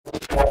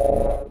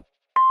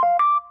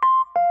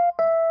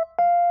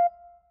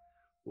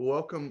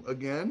welcome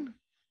again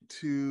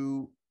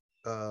to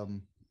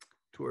um,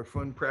 to our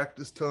fun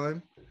practice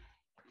time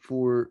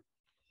for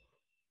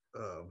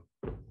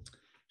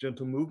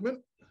gentle movement.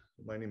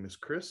 My name is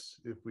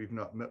Chris, if we've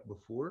not met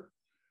before,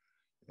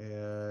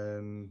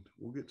 and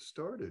we'll get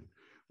started.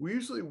 We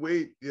usually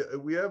wait.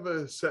 We have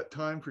a set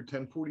time for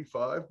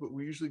 10:45, but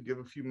we usually give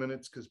a few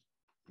minutes because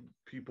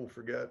people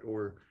forget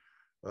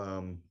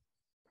um,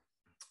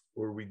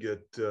 or we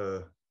get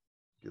a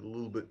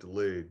little bit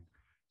delayed.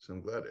 So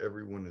I'm glad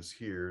everyone is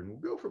here, and we'll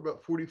go for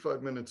about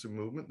 45 minutes of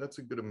movement. That's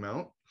a good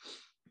amount.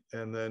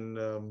 And then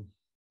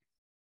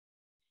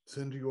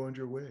send you on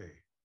your way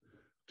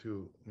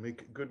to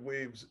make good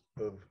waves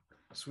of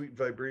sweet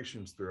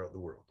vibrations throughout the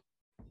world.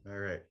 All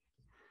right.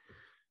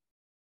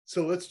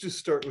 So let's just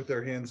start with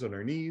our hands on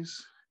our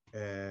knees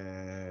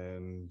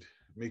and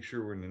make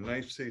sure we're in a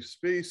nice, safe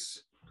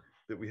space,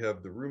 that we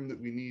have the room that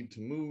we need to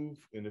move.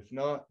 And if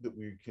not, that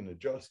we can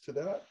adjust to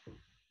that.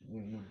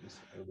 We'll move this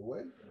out of the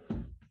way.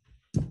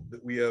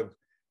 That we have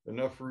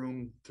enough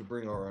room to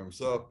bring our arms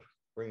up,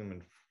 bring them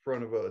in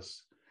front of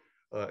us,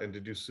 and to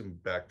do some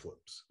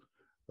backflips.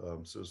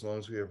 So as long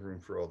as we have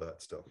room for all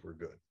that stuff, we're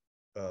good.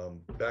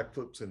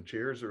 Backflips and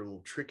chairs are a little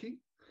tricky.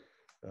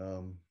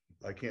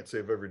 I can't say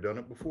I've ever done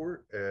it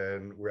before,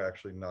 and we're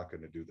actually not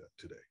going to do that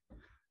today.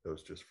 That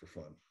was just for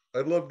fun. I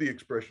love the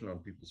expression on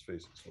people's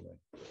faces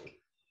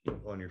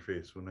on your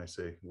face when I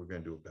say we're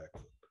going to do a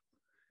backflip.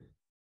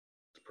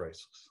 It's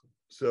priceless.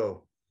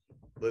 So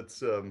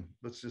let's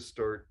just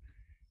start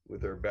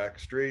with our back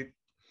straight.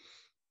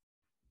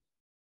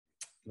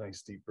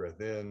 Nice deep breath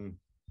in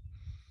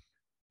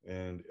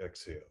and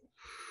exhale.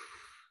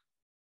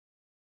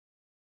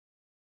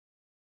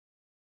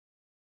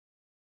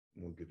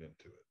 We'll get into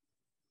it.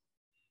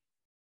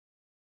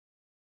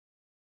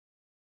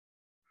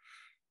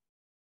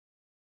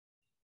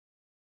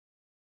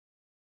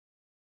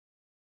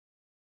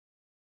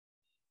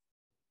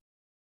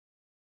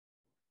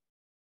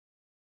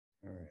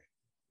 All right.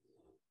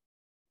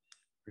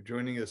 If you're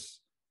joining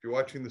us, if you're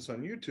watching this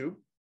on YouTube,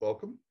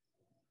 welcome.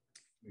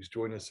 Please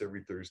join us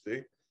every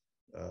Thursday.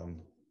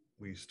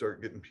 We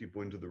start getting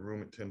people into the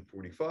room at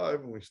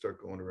 10:45, and we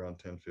start going around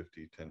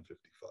 10:50,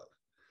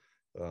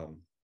 10:55,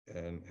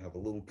 and have a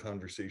little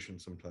conversation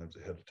sometimes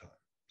ahead of time.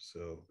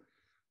 So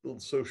a little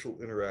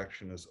social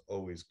interaction is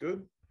always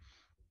good.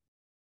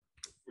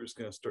 We're just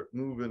going to start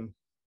moving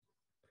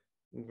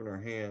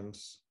our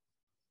hands.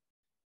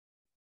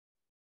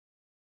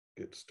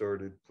 Get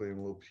started playing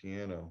a little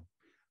piano.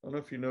 I don't know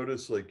if you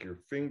notice, like your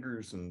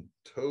fingers and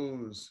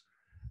toes,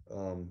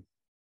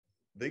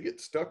 they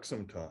get stuck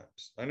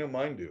sometimes. I know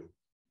mine do.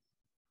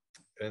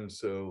 And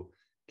so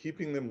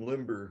keeping them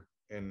limber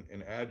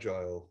and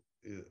agile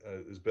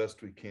as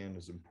best we can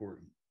is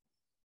important.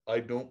 I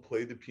don't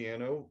play the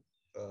piano.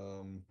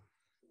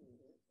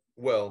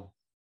 Well,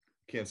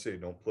 can't say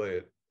don't play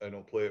it. I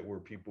don't play it where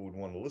people would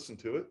want to listen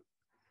to it,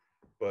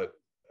 but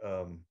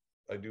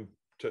I do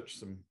touch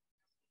some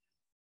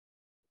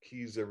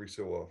keys every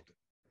so often.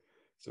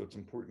 So it's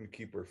important to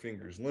keep our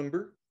fingers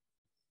limber.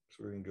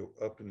 So we're going to go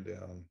up and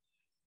down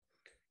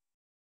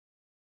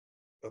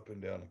a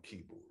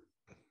keyboard.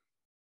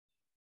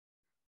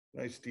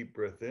 Nice deep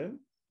breath in.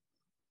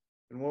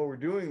 And while we're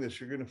doing this,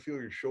 you're going to feel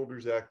your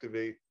shoulders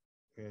activate.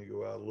 You're going to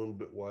go out a little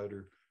bit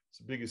wider. It's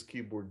the biggest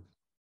keyboard.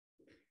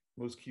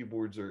 Most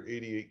keyboards are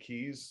 88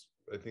 keys.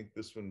 I think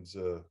this one's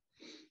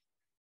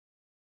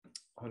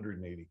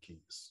 180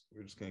 keys.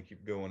 We're just going to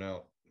keep going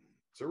out.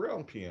 It's a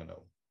round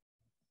piano,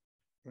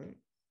 right?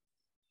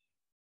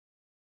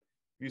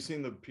 Have you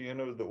seen the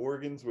piano, the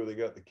organs, where they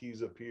got the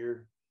keys up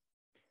here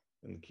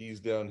and the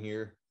keys down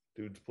here?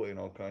 Dudes playing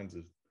all kinds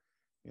of,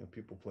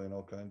 people playing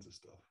all kinds of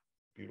stuff.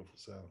 Beautiful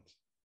sounds.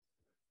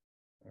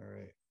 All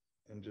right.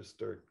 And just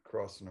start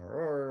crossing our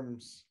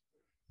arms,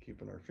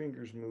 keeping our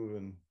fingers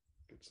moving,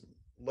 get some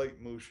light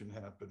motion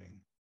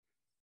happening.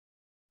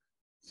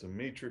 Some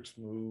matrix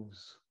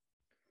moves.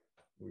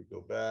 We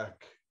go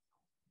back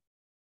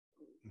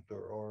with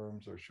our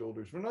arms, our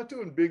shoulders. We're not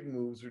doing big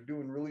moves. We're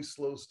doing really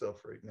slow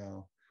stuff right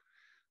now.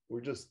 We're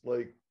just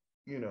like,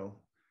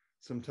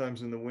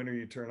 sometimes in the winter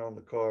you turn on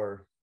the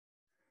car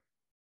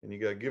and you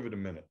got to give it a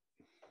minute.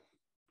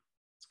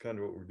 It's kind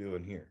of what we're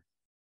doing here.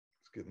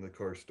 It's getting the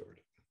car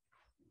started.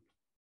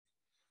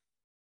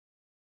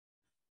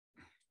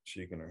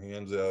 Shaking our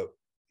hands out,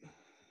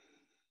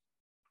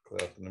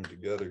 clapping them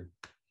together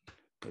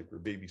like we're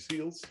baby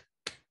seals.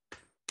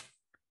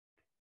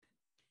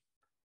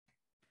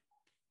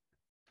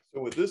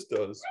 So what this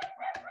does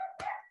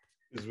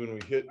is when we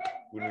do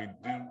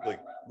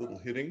like little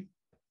hitting,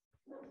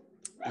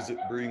 is it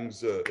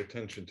brings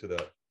attention to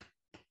that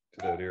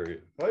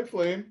area. Hi,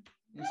 Flame.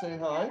 You saying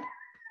hi?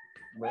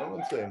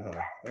 Marilyn's saying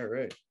hi. All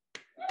right.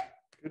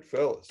 Good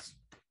fellas.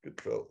 Good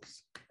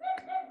fellas.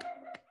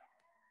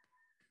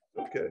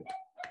 Okay.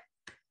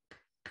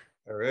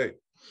 All right.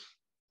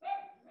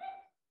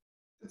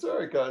 It's all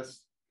right,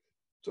 guys.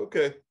 It's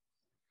okay.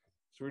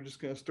 So we're just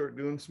going to start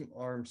doing some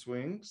arm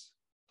swings.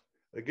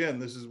 Again,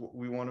 this is what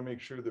we want to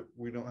make sure that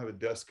we don't have a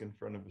desk in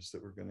front of us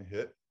that we're going to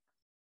hit.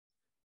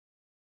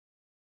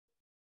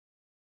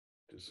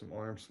 Just some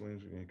arm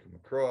swings. We're going to come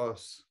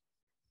across.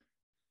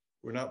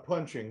 We're not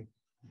punching.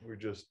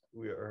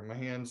 My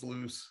hand's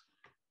loose.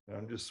 And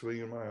I'm just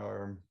swinging my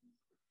arm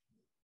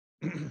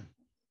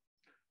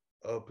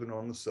up and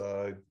on the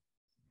side.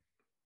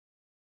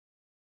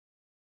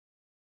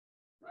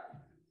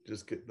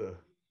 Just get the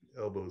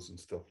elbows and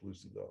stuff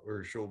loosened up,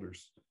 or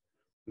shoulders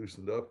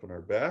loosened up, and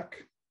our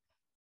back.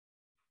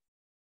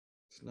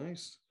 It's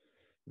nice.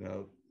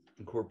 Now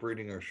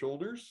incorporating our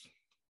shoulders,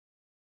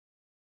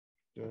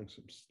 doing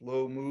some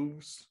slow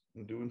moves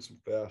and doing some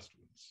fast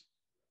ones.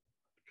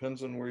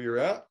 Depends on where you're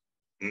at.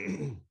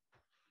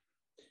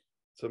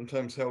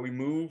 Sometimes how we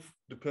move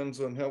depends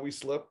on how we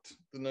slept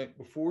the night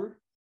before,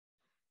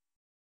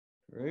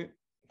 right?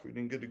 If we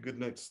didn't get a good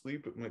night's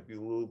sleep, we might be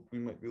a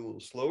little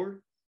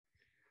slower.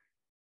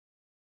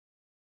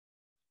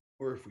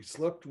 Or if we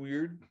slept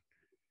weird,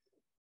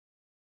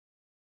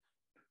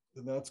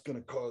 then that's going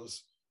to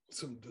cause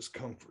some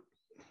discomfort.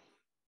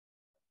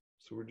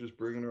 So we're just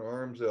bringing our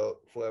arms out,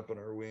 flapping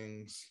our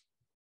wings,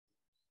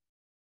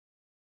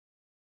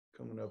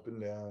 coming up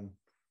and down,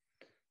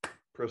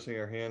 pressing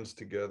our hands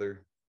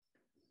together.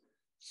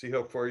 See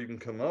how far you can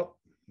come up?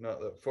 Not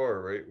that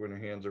far, right? When your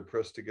hands are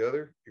pressed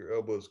together, your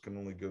elbows can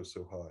only go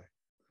so high,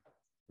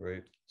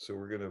 right? So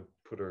we're going to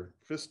put our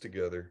fists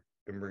together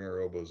and bring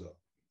our elbows up.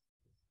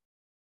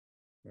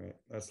 Right,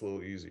 that's a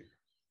little easier.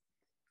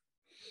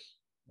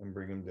 And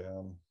bring them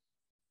down.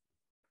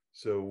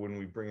 So when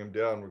we bring them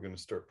down, we're going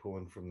to start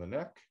pulling from the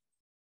neck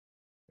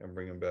and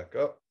bring them back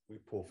up. We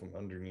pull from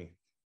underneath,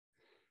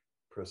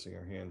 pressing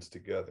our hands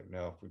together.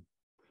 Now, if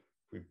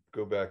we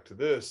go back to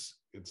this,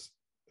 it's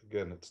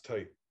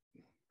tight,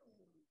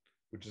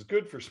 which is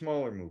good for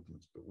smaller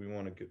movements, but we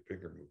want to get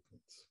bigger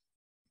movements.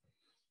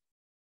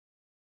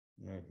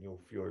 All right,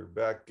 you'll feel your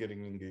back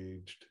getting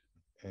engaged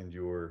and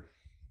your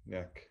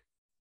neck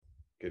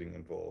getting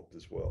involved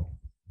as well.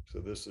 So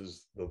this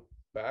is the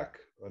back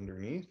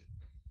underneath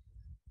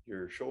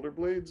your shoulder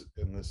blades,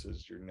 and this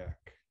is your neck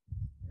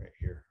right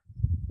here.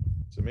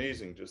 It's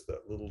amazing, just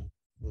that little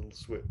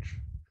switch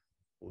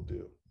will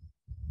do,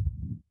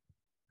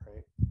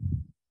 right?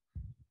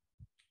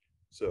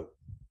 So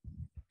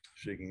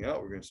shaking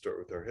out, we're going to start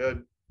with our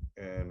head,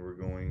 and we're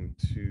going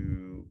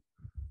to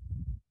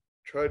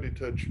try to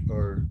touch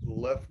our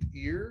left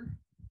ear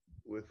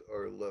with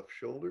our left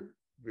shoulder,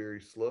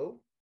 very slow.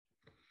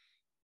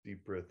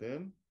 Deep breath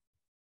in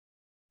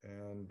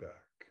and back.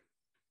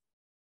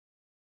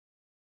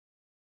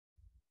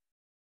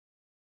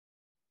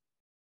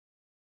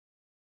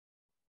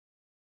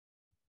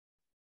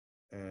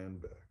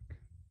 And back.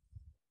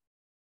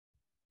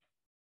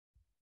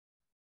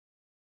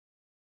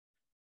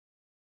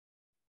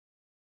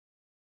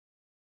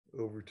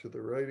 Over to the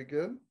right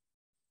again.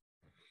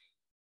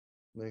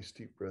 Nice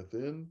deep breath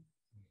in.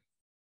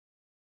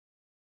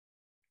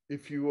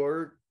 If you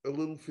are a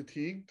little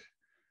fatigued,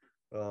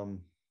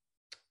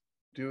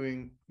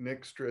 doing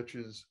neck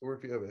stretches, or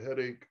if you have a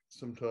headache,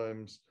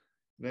 sometimes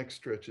neck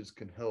stretches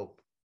can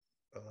help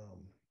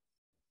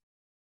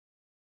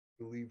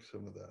relieve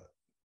some of that,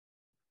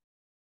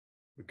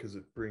 because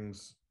it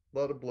brings a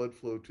lot of blood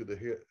flow to the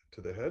head,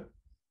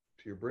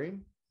 to your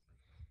brain.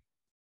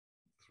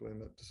 That's what I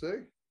meant to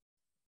say,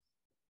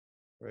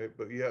 right?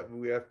 But yeah,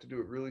 we have to do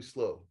it really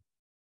slow.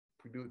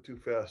 If we do it too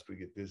fast, we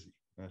get dizzy.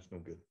 That's no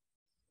good.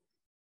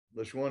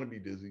 Unless you want to be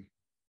dizzy.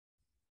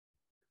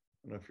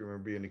 I don't know if you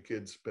remember being a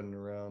kid spinning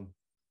around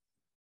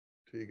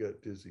till you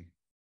got dizzy.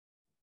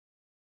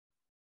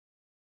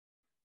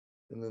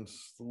 And then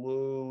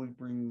slowly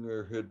bringing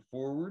our head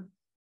forward,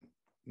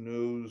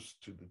 nose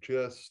to the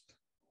chest,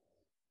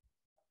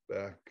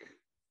 back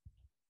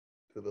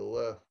to the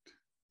left,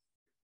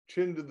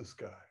 chin to the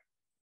sky.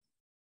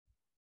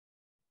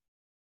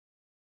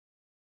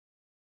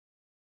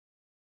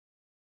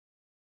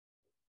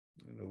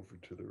 And over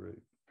to the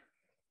right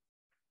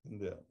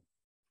and down.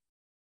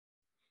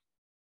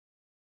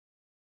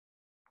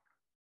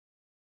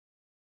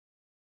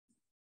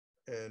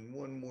 And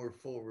one more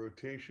full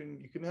rotation.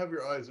 You can have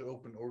your eyes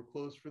open or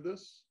closed for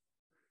this.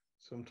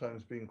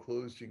 Sometimes being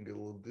closed, you can get a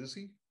little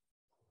dizzy.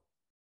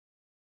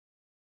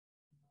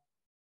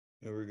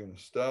 And we're going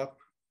to stop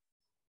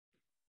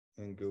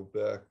and go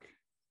back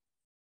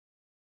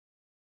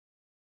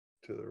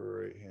to the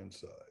right-hand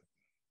side.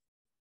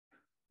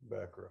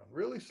 Back around,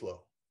 really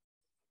slow.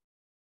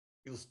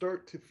 You'll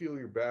start to feel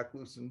your back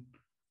loosen,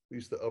 at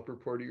least the upper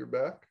part of your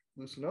back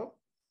loosen up,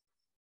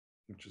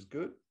 which is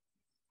good.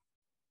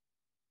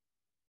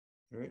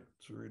 All right,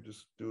 so we're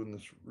just doing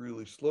this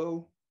really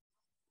slow,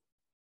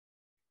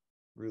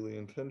 really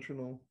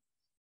intentional.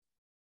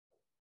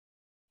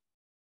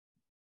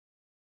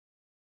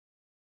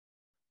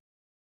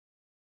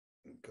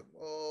 And come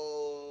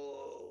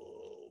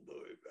all the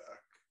way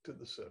back to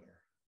the center.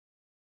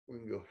 We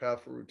can go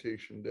half a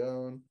rotation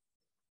down,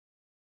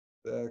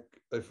 back.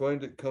 I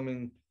find it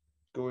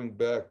going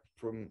back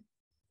from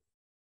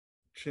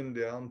chin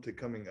down to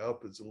coming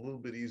up is a little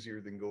bit easier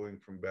than going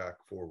from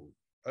back forward.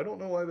 I don't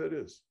know why that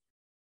is,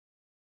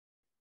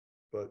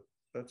 but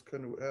that's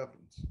kind of what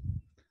happens.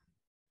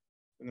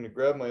 I'm going to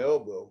grab my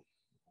elbow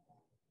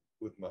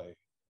with my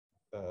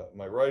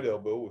right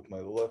elbow with my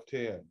left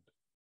hand,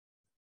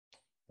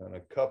 and I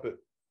cup it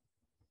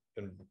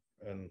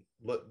and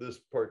let this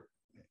part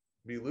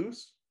be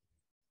loose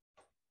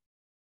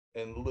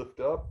and lift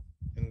up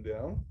and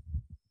down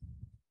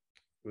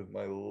with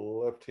my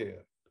left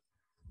hand.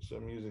 So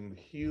I'm using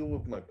the heel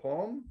of my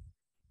palm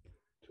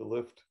to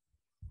lift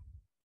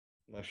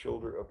my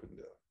shoulder up and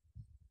down.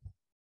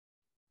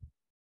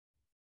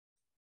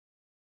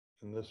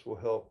 And this will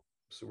help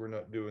so we're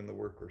not doing the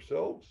work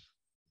ourselves,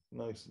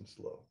 nice and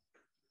slow.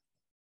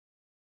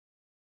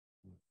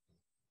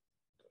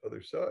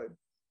 Other side.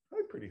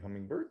 Hi, pretty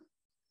hummingbird.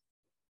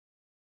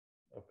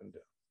 Up and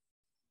down.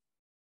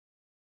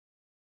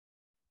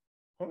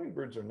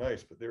 Hummingbirds are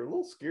nice, but they're a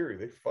little scary.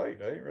 They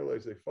fight. I didn't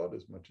realize they fought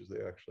as much as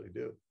they actually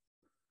do.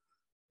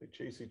 They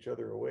chase each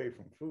other away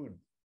from food.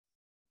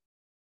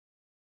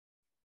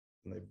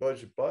 And they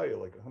buzz by you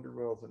like 100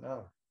 miles an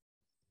hour.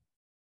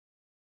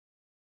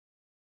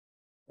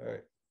 All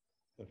right,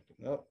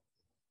 lifting up.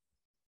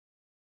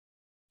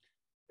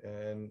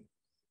 And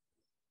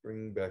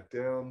bringing back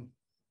down.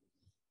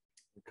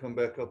 Come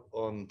back up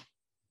on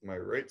my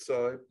right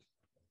side.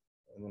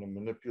 I'm going to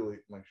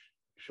manipulate my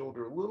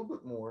shoulder a little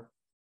bit more,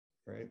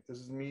 right? This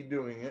is me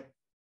doing it,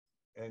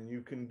 and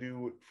you can do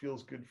what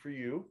feels good for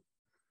you,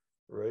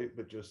 right?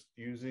 But just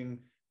using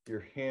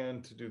your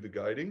hand to do the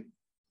guiding,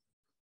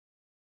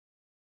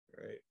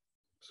 right?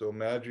 So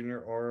imagine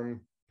your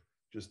arm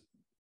just,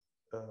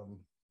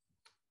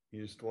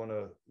 you just want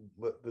to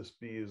let this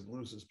be as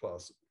loose as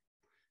possible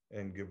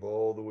and give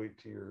all the weight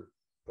to your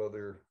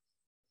other,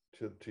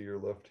 to your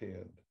left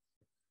hand.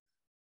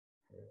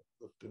 Right.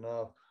 Lifting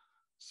up,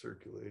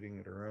 circulating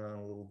it around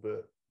a little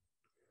bit.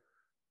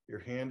 Your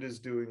hand is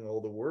doing all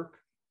the work,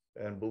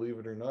 and believe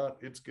it or not,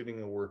 it's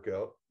getting a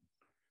workout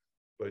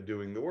by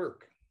doing the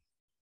work.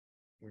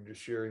 We're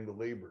just sharing the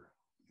labor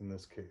in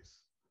this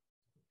case.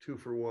 2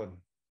 for 1.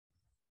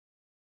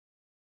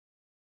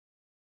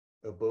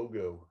 A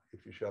BOGO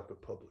if you shop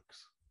at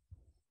Publix.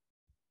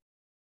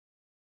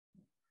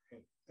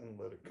 And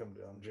let it come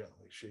down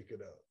gently. Shake it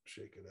out,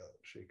 shake it out,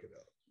 shake it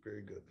out.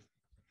 Very good.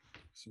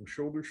 Some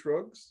shoulder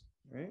shrugs,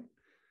 right?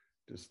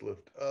 Just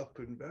lift up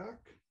and back.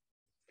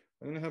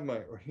 I'm going to have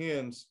my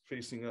hands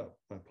facing up,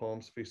 my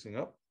palms facing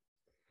up.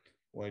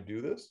 When I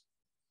do this,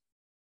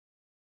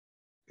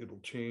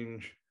 it'll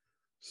change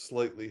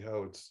slightly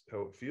how it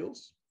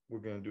feels. We're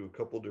going to do a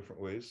couple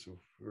different ways. So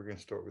we're going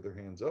to start with our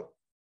hands up.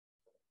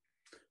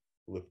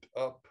 Lift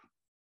up,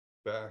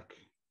 back,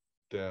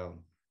 down,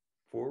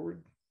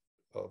 forward,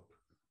 up,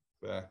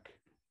 back,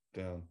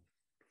 down,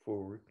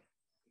 forward,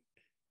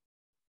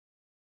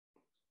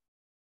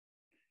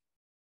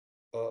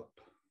 up,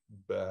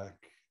 back,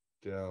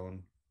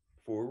 down,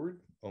 forward,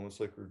 almost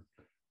like we're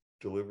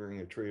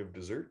delivering a tray of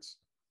desserts.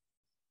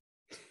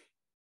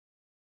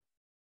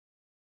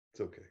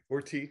 It's okay.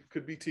 Or tea.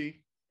 Could be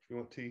tea. If you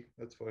want tea,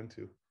 that's fine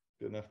too.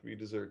 Doesn't have to be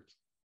desserts.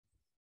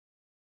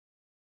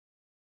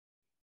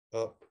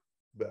 Up,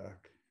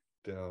 back,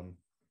 down,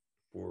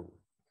 forward.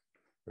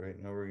 Right,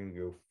 now we're going to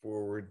go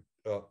forward,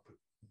 up,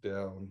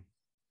 down.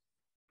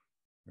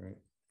 Right,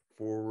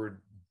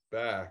 forward,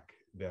 back,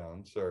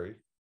 down. Sorry.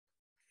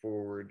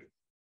 Forward,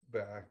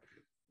 back,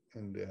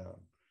 and down.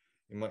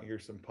 You might hear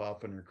some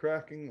popping or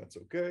cracking. That's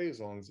okay, as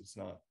long as it's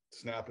not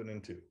snapping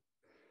in two.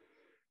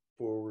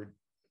 Forward,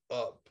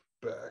 up,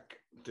 back,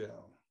 down.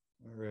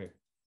 All right.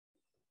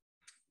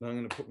 Now I'm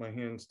going to put my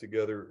hands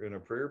together in a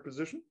prayer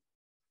position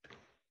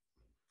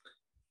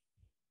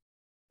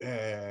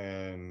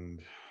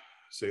and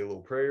say a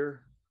little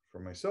prayer for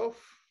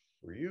myself,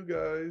 for you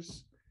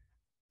guys.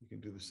 You can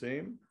do the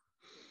same.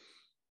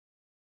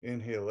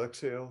 Inhale,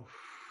 exhale.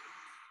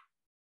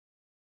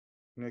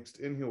 Next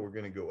inhale, we're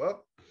going to go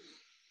up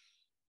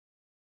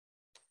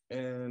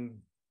and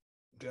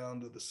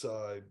down to the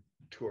side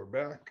to our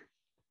back,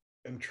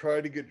 and try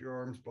to get your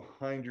arms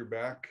behind your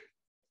back.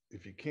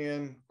 If you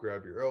can,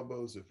 grab your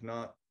elbows. If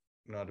not,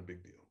 not a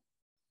big deal.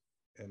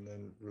 And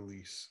then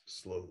release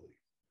slowly.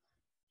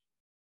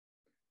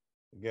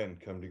 Again,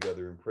 come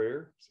together in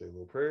prayer. Say a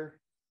little prayer.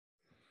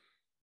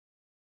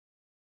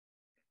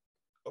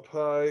 Up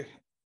high.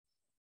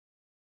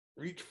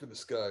 Reach for the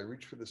sky,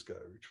 reach for the sky,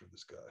 reach for the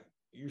sky.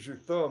 Use your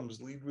thumbs,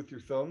 lead with your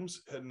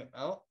thumbs, heading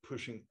out,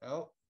 pushing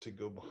out to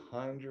go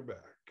behind your back.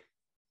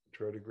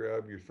 Try to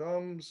grab your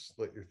thumbs,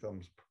 let your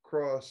thumbs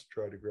cross,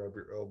 try to grab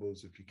your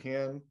elbows if you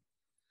can.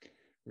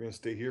 We're going to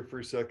stay here for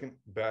a second,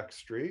 back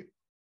straight,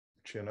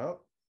 chin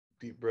up,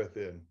 deep breath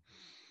in.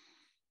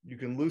 You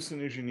can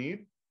loosen as you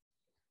need,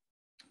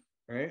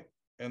 right?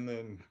 And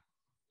then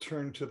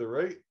turn to the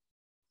right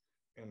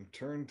and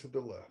turn to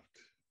the left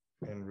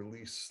and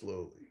release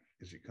slowly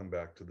as you come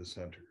back to the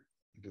center.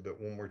 Do that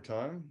one more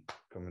time.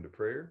 Come into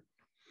prayer.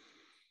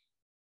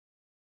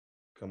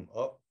 Come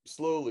up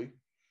slowly.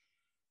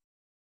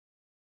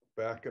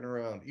 Back and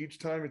around. Each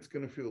time it's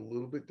going to feel a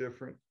little bit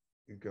different.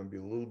 You're going to be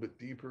a little bit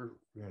deeper.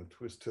 We're going to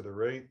twist to the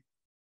right.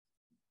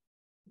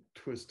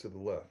 Twist to the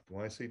left.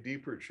 When I say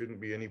deeper, it shouldn't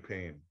be any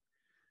pain.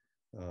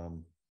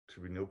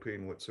 Should be no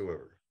pain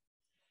whatsoever.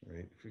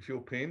 Right? If you feel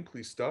pain,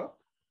 please stop.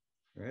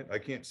 right? I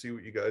can't see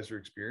what you guys are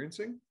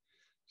experiencing,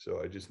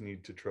 so I just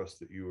need to trust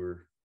that you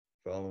are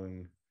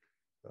following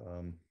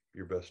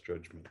your best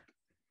judgment.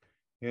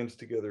 Hands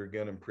together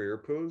again in prayer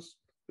pose.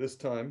 This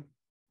time,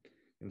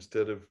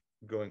 instead of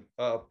going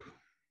up,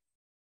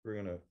 we're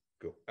gonna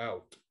go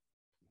out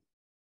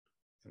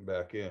and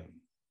back in,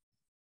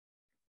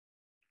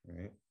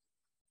 right?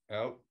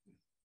 Out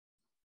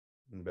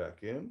and back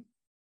in.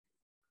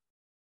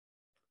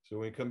 So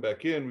when we come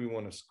back in, we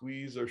want to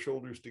squeeze our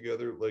shoulders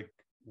together like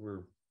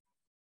we're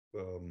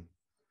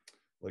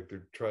like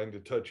they're trying to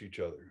touch each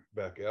other.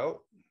 Back out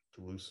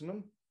to loosen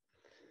them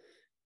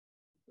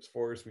as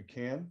far as we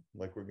can,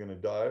 like we're going to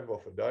dive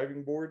off a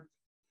diving board,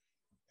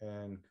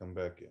 and come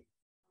back in.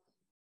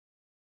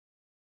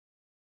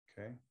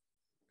 Okay.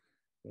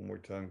 One more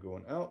time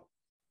going out.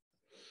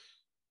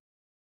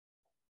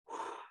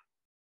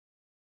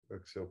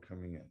 Exhale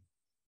coming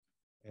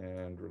in,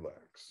 and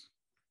relax.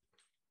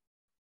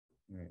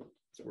 All right,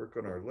 let's work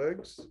on our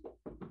legs.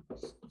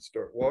 Let's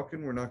start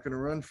walking. We're not going to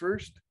run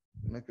first.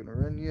 I'm not going to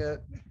run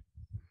yet.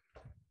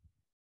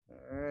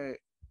 All right,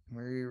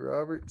 Mary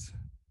Roberts,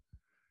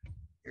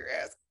 your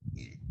ass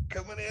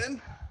coming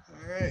in.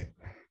 All right.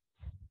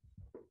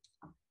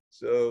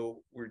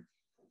 So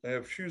I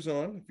have shoes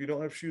on. If you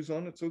don't have shoes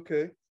on, it's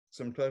okay.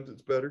 Sometimes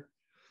it's better.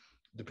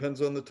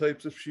 Depends on the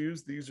types of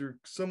shoes. These are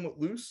somewhat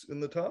loose in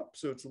the top,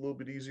 so it's a little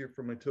bit easier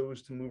for my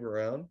toes to move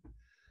around.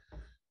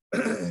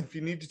 If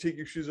you need to take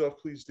your shoes off,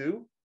 please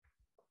do.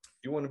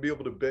 You want to be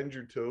able to bend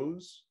your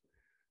toes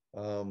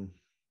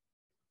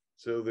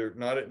so they're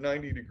not at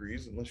 90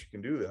 degrees, unless you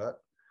can do that.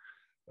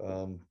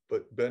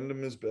 But bend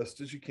them as best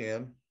as you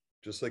can,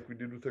 just like we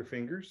did with our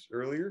fingers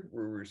earlier,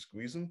 where we were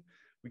squeezing.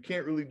 We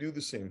can't really do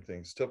the same thing.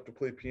 It's tough to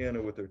play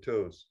piano with our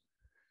toes.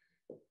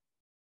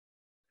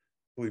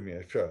 Believe me,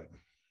 I've tried.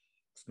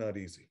 It's not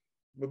easy.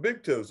 My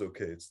big toe's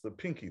okay. It's the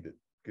pinky that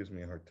gives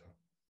me a hard time.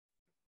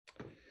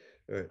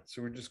 All right,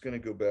 so we're just going to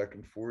go back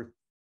and forth.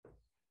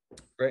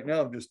 Right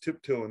now, I'm just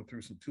tiptoeing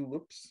through some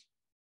tulips.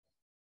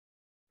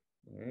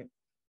 All right.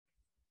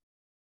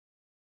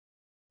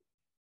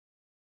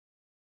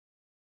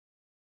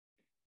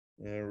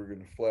 And we're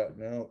going to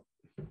flatten out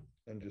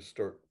and just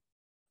start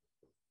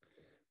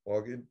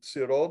walking.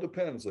 So it all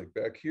depends. Like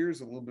back here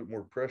is a little bit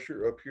more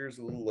pressure. Up here is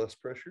a little less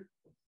pressure.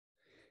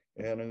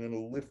 And I'm going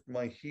to lift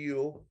my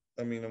heel.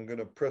 I'm going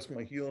to press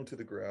my heel into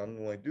the ground.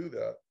 And when I do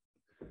that,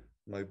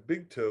 my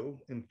big toe,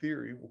 in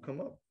theory, will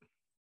come up.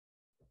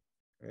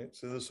 All right,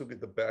 so this will get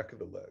the back of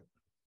the leg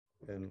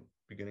and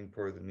beginning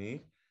part of the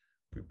knee.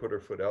 We put our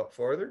foot out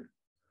farther.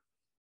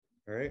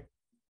 All right,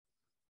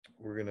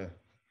 we're going to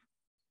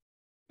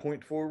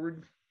point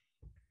forward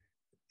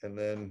and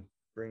then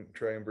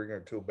try and bring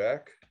our toe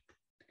back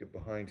to get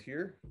behind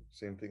here.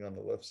 Same thing on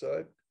the left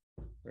side.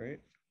 All right.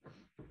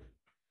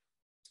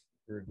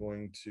 We're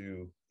going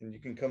to, and you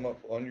can come up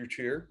on your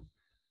chair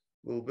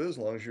a little bit as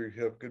long as you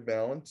have good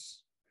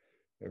balance.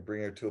 And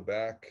bring our toe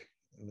back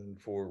and then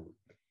forward.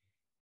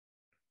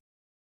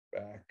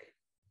 Back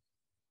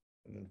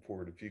and then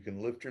forward. If you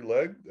can lift your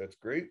leg, that's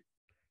great.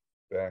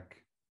 Back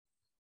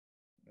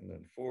and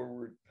then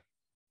forward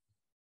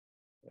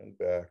and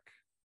back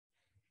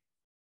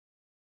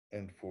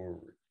and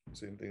forward.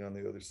 Same thing on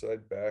the other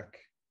side. Back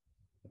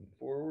and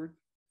forward.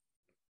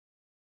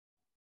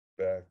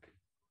 Back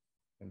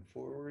and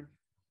forward.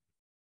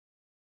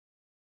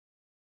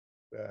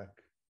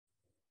 Back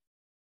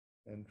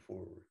and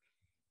forward.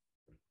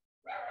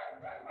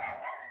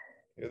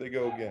 Here they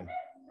go again.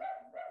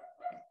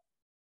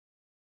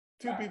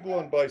 Two people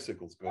on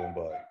bicycles going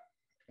by,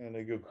 and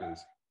they go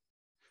crazy.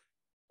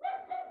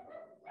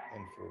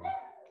 And forward.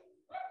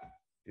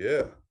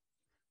 Yeah.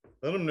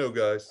 Let them know,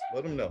 guys.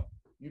 Let them know.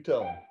 You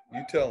tell them.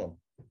 You tell them.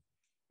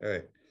 All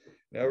right.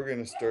 Now we're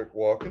going to start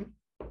walking.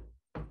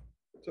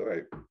 It's all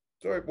right.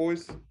 It's all right,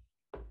 boys.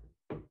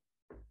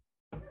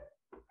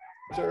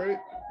 It's all right.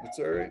 It's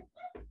all right.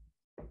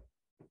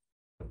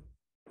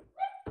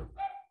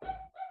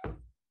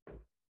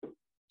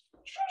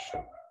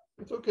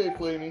 It's okay,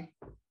 Flamey.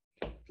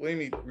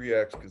 Flamey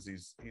reacts because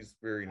he's a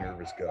very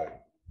nervous guy.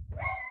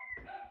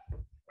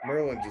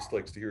 Merlin just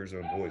likes to hear his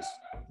own voice,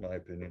 in my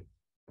opinion.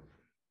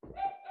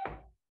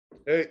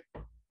 Hey,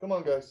 come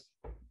on, guys.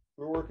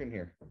 We're working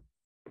here.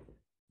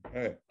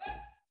 All right.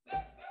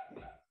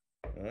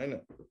 I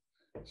know.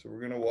 So we're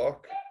going to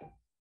walk.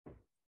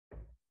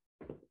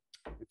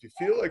 If you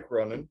feel like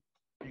running,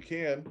 you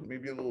can.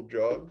 Maybe a little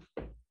jog.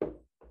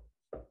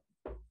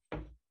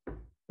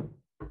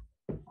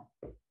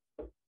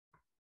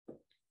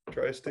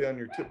 Try to stay on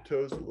your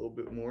tiptoes a little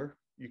bit more.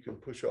 You can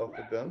push off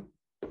of them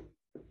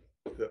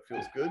if that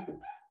feels good.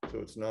 So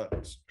it's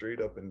not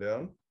straight up and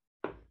down.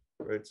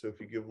 Right, so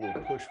if you give a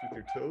little push with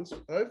your toes.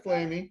 Hi,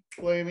 Flamey.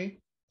 Flamey.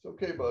 It's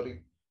okay,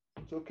 buddy.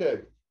 It's okay.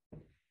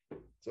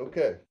 It's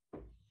okay.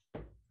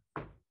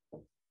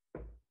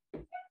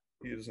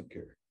 He doesn't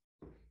care.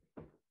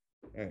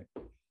 All right.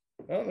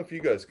 I don't know if you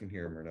guys can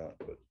hear him or not,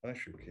 but I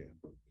sure can.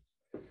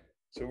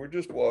 So we're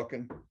just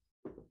walking.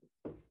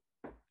 All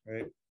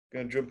right.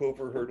 Gonna jump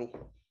over a hurdle.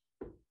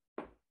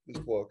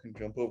 Just walk and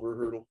jump over a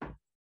hurdle.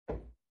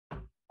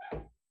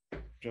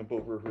 jump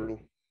over a hurdle,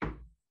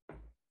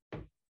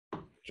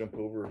 jump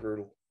over a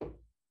hurdle.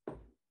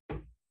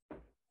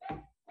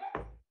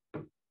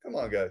 Come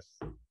on, guys.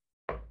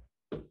 All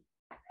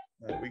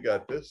right, we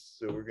got this.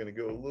 So we're going to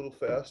go a little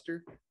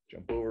faster.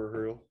 Jump over a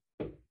hurdle,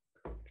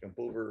 jump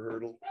over a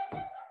hurdle,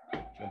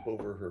 jump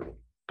over a hurdle.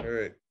 All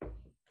right,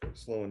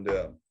 slowing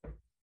down.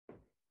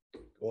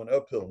 Going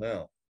uphill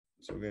now.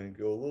 So we're going to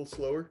go a little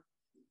slower.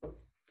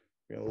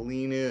 We're going to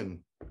lean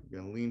in. We're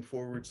going to lean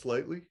forward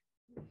slightly.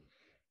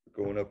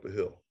 Going up a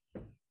hill.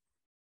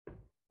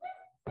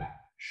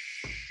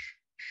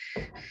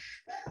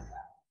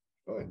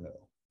 Oh, no.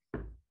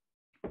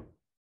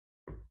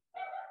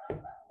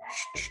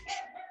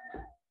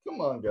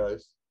 Come on,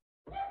 guys.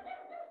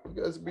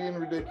 You guys are being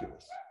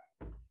ridiculous.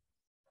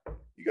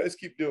 You guys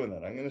keep doing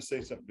that. I'm going to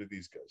say something to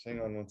these guys.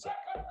 Hang on one second.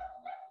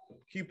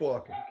 Keep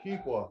walking,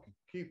 keep walking,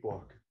 keep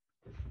walking,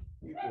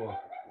 keep walking,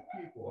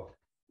 keep walking,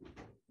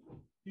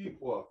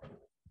 keep walking.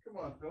 Come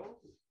on, fellas.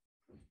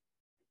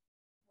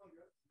 Come on,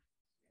 guys.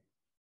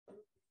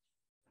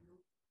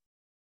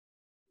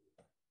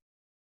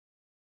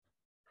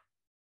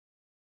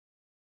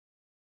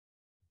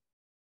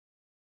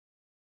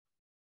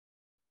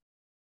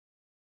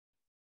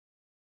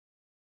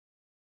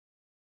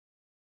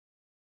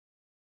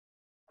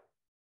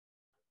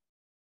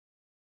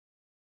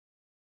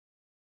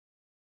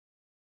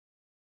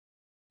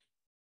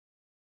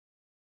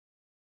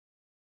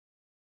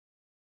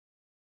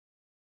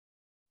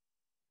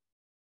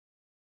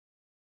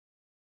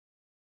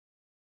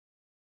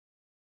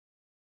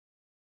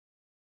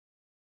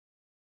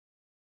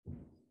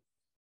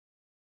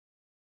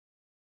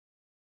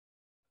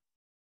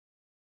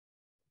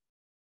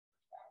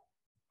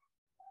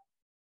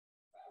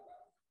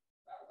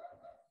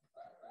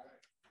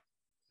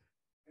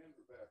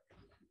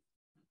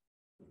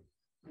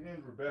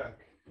 And we're back.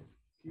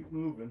 Keep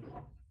moving.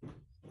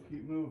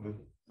 Keep moving.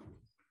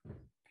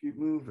 Keep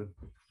moving.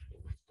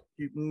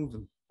 Keep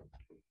moving.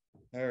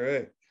 All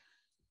right.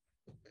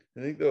 I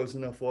think that was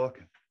enough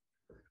walking.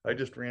 I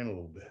just ran a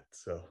little bit.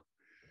 So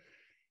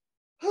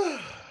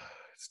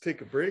let's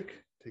take a break.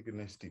 Take a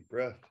nice deep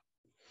breath.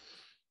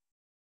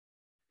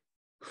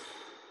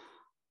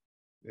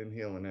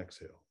 Inhale and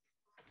exhale.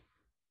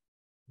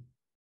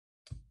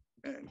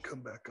 And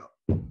come back up.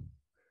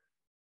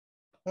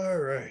 All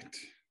right.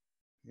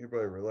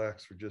 Everybody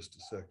relax for just a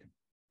second.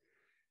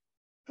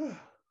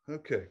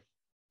 Okay.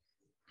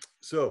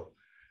 So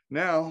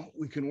now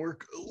we can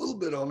work a little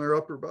bit on our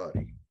upper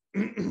body,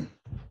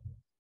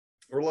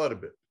 or a lot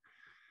of it.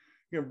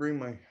 I'm going to bring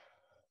my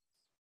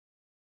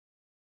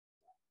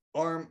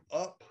arm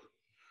up,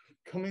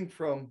 coming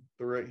from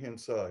the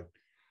right-hand side.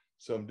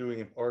 So I'm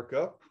doing an arc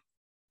up,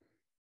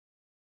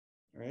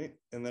 right?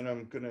 And then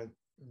I'm going to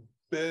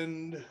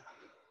bend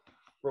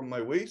from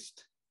my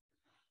waist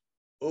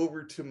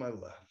over to my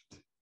left.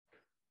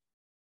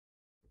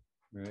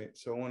 Right,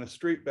 so I want to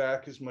straight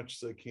back as much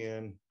as I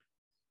can.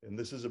 And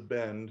this is a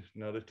bend,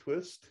 not a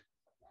twist.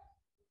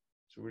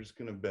 So we're just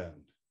going to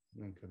bend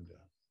and then come down.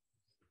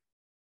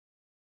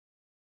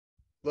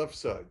 Left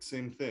side,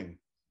 same thing.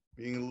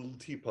 Being a little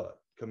teapot,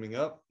 coming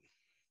up,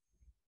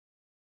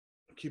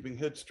 keeping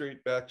head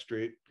straight, back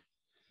straight.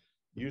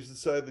 Use the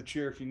side of the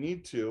chair if you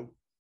need to.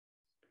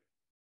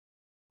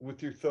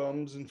 With your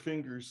thumbs and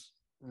fingers,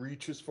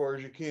 reach as far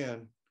as you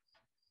can,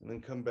 and then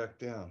come back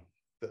down.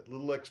 That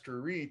little extra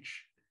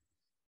reach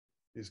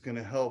is going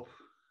to help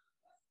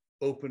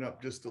open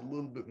up just a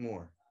little bit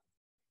more.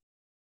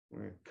 We're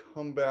going to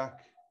come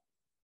back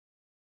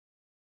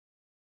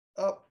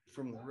up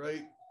from the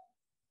right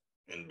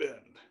and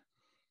bend.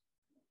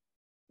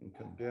 And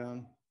come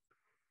down,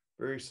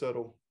 very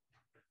subtle.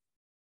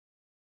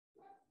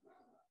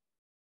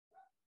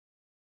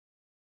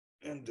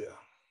 And down.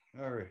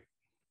 All right.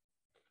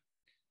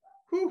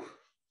 Whew.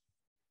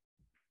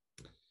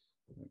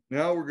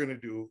 Now we're going to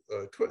do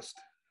a twist.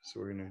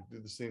 So we're going to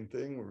do the same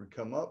thing where we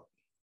come up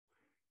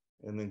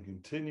and then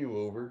continue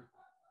over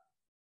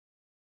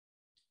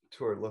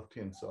to our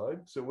left-hand side.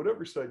 So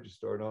whatever side you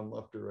start on,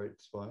 left or right,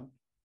 is fine.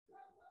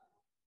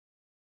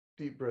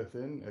 Deep breath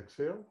in,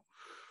 exhale.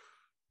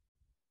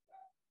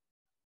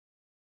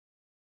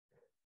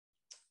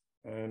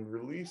 And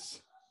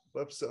release,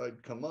 left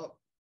side, come up,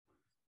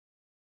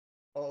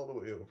 all the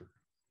way over.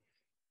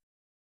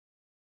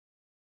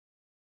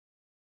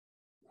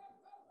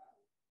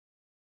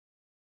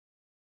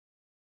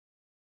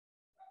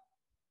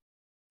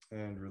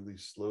 And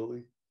release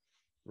slowly.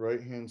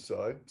 Right hand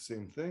side,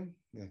 same thing.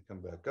 And come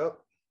back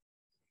up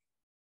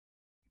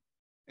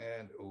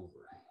and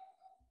over.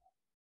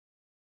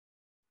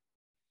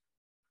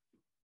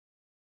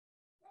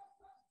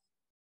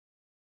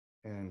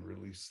 And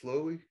release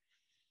slowly.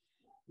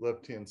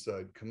 Left hand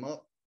side, come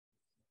up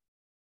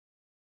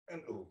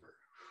and over.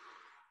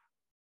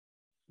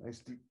 Nice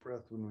deep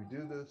breath when we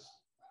do this.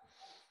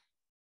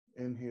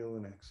 Inhale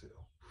and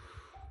exhale.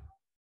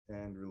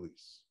 And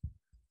release.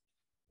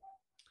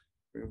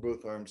 Bring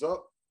both arms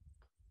up.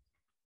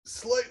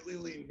 Slightly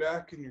lean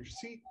back in your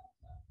seat.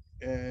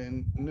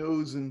 And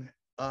nose and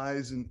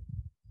eyes and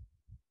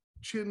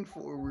chin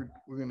forward.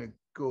 We're going to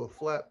go a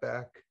flat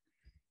back,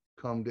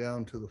 come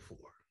down to the floor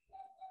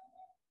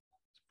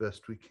as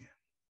best we can.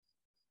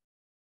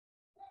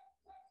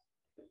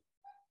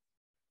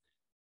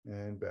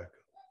 And back up.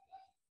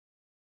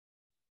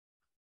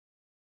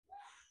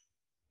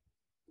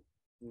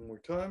 One more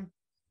time.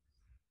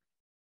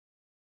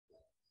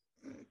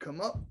 And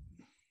come up.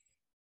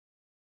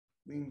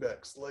 Lean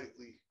back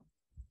slightly.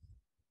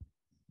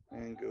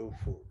 And go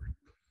forward.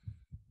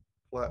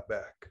 Flat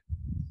back.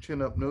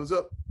 Chin up, nose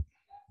up.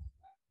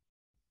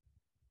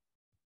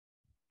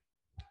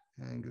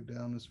 And go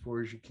down as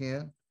far as you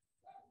can.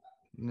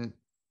 And then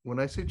when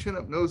I say chin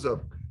up, nose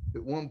up,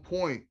 at one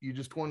point, you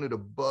just want it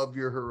above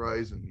your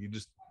horizon. You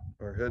just,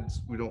 our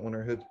heads, we don't want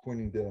our heads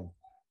pointing down,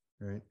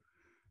 right?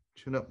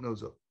 Chin up,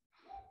 nose up.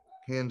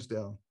 Hands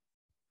down.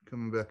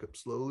 Coming back up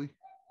slowly.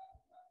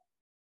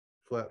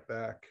 Flat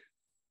back.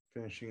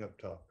 Finishing up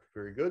top.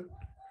 Very good.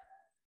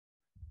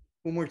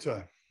 One more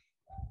time.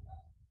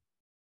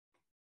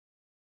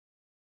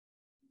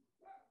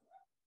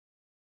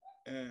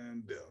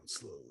 And down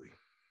slowly.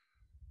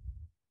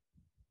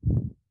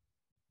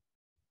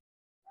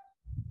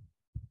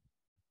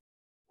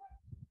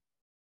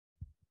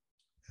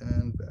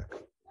 And back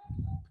up.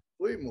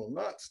 Flame will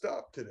not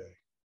stop today.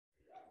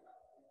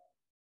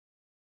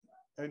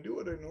 I do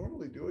what I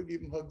normally do. I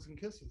give him hugs and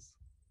kisses.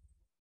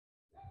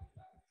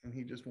 And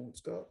he just won't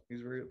stop.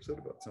 He's very upset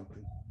about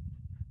something.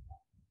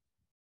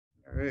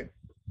 All right.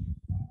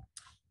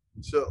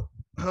 So,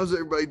 how's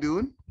everybody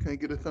doing? Can I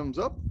get a thumbs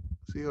up?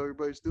 See how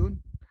everybody's doing?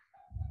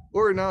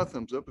 Or not a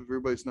thumbs up if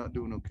everybody's not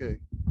doing okay.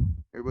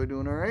 Everybody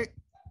doing all right?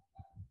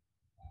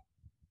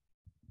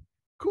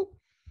 Cool.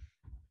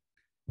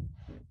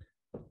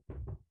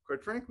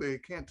 Quite frankly, I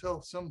can't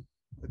tell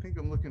I think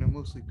I'm looking at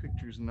mostly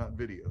pictures and not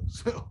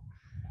videos.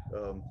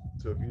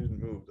 So if you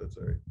didn't move, that's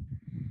all right.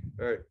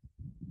 All right.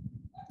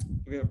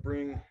 We're going to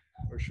bring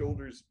our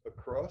shoulders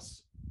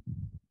across,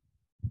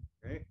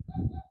 right?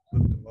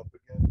 Lift them up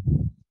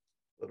again.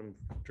 Let them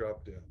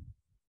drop down.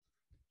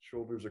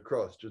 Shoulders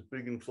across, just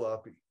big and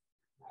floppy.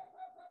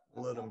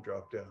 Let them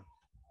drop down.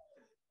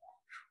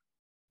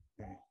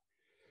 Okay.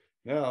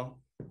 Now,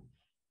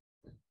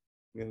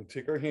 we're going to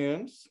take our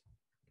hands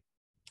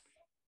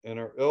and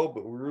our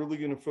elbow. We're really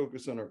going to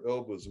focus on our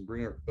elbows and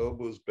bring our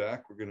elbows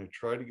back. We're going to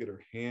try to get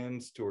our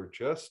hands to our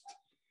chest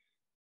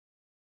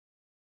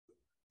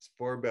as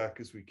far back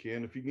as we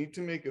can. If you need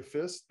to make a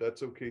fist,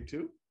 that's okay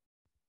too.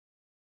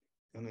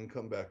 And then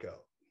come back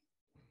out.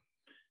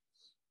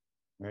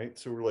 All right,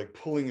 so we're like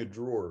pulling a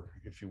drawer,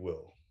 if you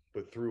will,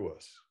 but through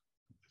us,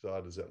 as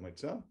odd as that might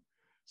sound.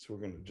 So we're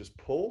going to just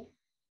pull.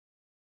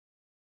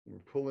 We're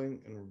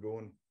pulling and we're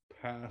going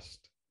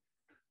past,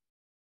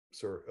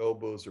 so our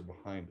elbows are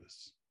behind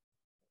us.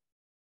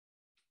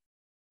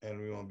 And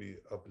we want to be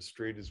up as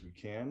straight as we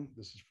can.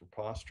 This is for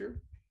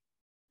posture,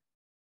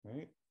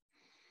 right?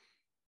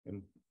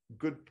 And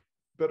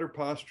better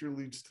posture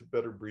leads to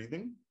better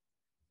breathing,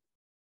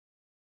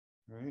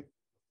 right?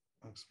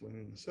 I'll explain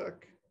in a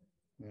sec.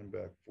 And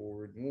back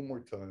forward one more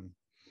time.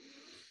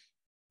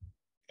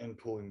 And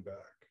pulling back.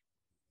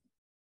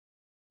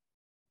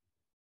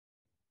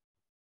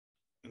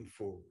 And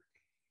forward.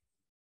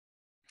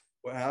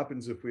 What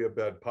happens if we have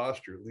bad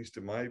posture, at least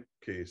in my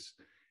case,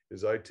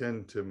 is I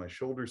tend to, my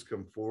shoulders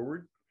come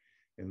forward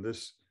and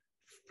this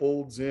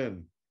folds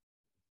in.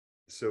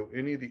 So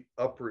any of the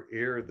upper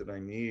air that I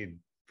need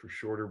for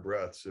shorter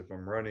breaths, if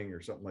I'm running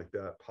or something like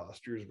that,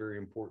 posture is very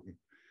important.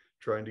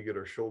 Trying to get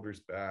our shoulders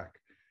back.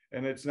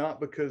 And it's not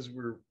because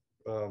we're,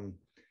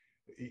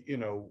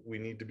 we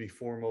need to be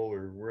formal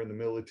or we're in the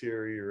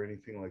military or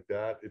anything like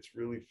that. It's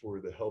really for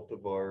the health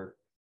of our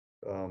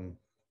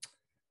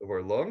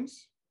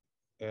lungs,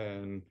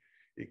 and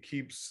it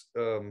keeps,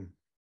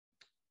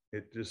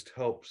 it just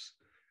helps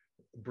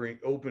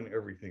open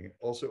everything. It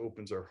also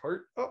opens our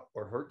heart up,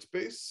 our heart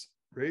space,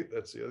 right?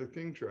 That's the other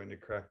thing, trying to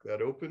crack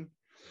that open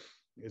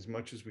as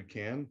much as we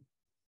can.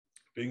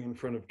 Being in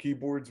front of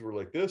keyboards, we're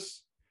like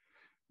this.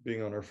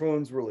 Being on our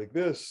phones, we're like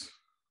this.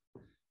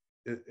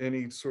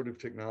 Any sort of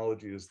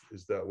technology is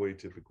that way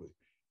typically.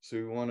 So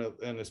we want to,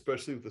 and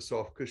especially with the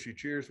soft cushy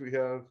chairs we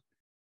have,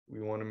 we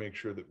want to make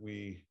sure that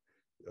we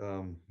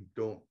don't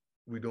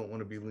want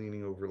to be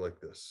leaning over like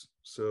this.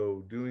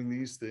 So doing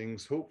these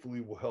things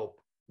hopefully will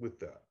help with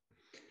that.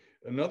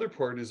 Another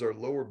part is our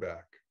lower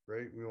back,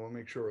 right? We want to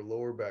make sure our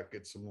lower back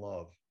gets some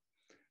love.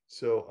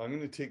 So I'm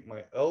going to take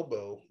my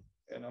elbow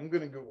and I'm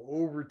going to go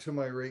over to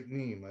my right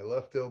knee, my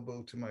left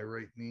elbow to my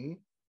right knee.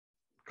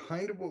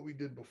 Kind of what we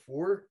did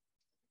before,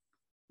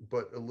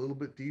 but a little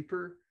bit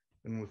deeper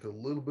and with a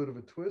little bit of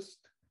a twist,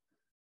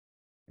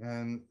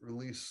 and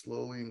release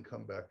slowly and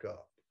come back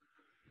up.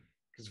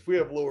 Because if we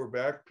have lower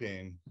back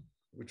pain,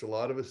 which a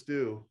lot of us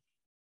do,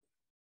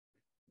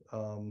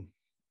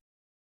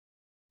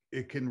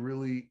 it can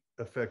really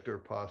affect our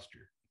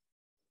posture.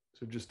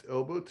 So just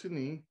elbow to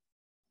knee,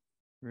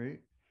 right?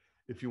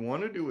 If you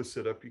want to do a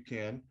sit-up, you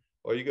can.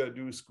 All you got to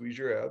do is squeeze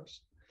your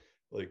abs.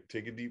 Like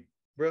take a deep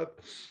breath,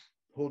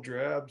 hold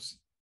your abs,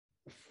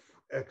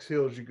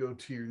 exhale as you go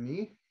to your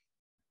knee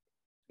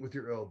with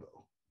your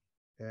elbow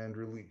and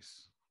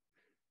release.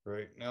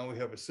 right? Now we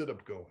have a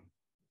sit-up going,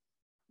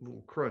 a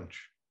little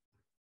crunch,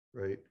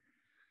 right?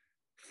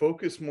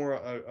 Focus more,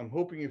 I'm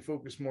hoping you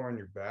focus more on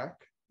your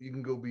back. You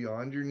can go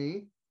beyond your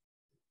knee,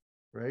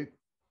 right?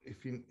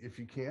 If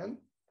you can,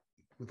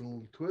 with a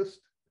little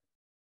twist,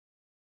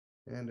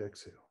 and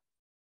exhale.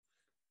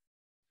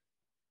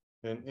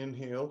 And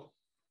inhale,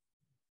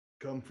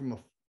 come from a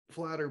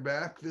flatter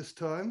back this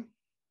time,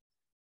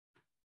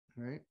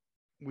 right?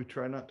 We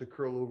try not to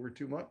curl over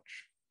too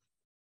much.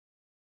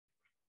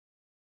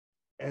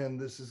 And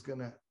this is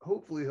gonna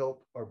hopefully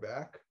help our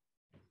back.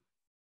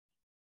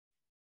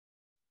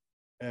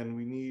 And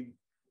we need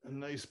a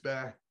nice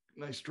back,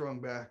 nice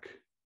strong back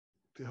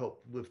to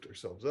help lift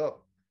ourselves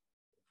up.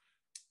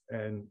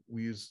 And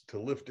we use, to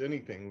lift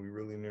anything, we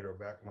really need our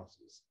back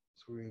muscles.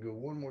 So we're gonna go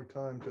one more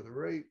time to the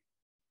right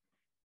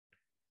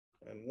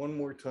and one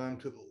more time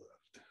to the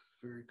left.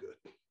 Very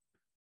good.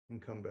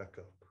 And come back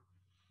up.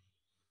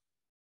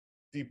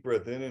 Deep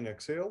breath in and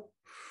exhale.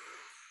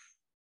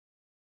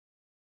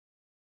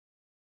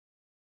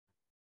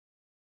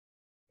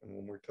 And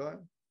one more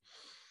time.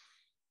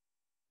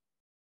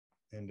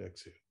 And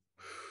exhale.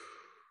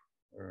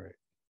 All right.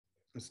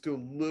 Let's do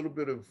a little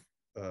bit of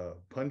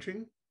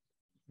punching,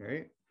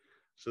 right?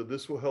 So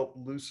this will help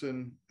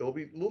loosen. It'll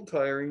be a little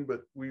tiring,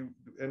 but we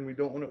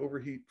don't want to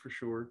overheat for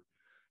sure.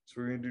 So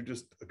we're going to do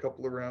just a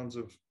couple of rounds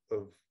of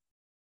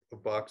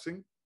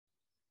boxing,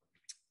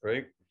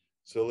 right?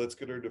 So let's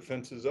get our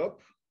defenses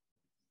up,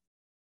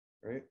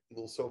 right? A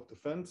little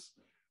self-defense.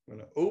 We're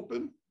going to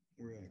open,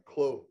 we're going to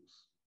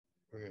close.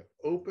 We're going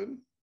to open,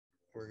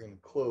 we're going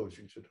to close.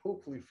 You should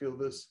hopefully feel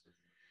this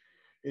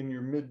in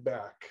your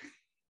mid-back,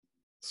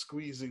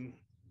 squeezing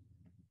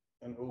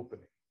and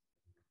opening,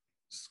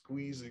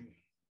 squeezing,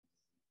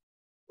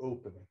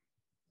 opening,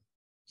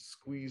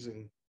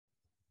 squeezing,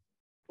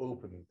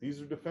 opening.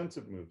 These are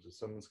defensive moves. If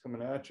someone's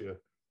coming at you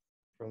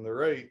from the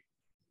right,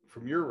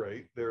 from your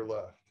right, their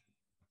left,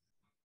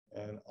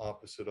 and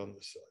opposite on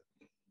this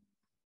side.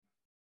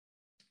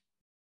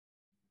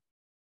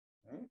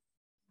 All right.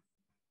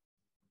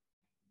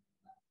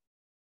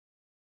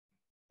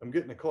 I'm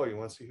getting a call. You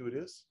want to see who it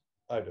is?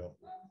 I don't.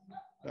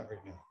 Not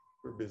right now.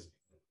 We're busy.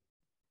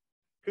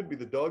 Could be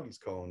the doggies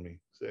calling me,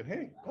 saying,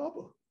 "Hey,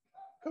 Papa,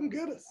 come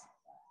get us."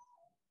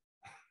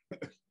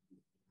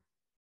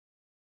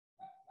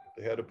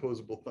 They had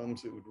opposable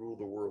thumbs, it would rule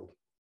the world.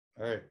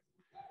 All right.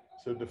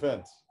 So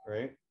defense,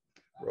 right?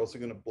 We're also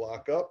going to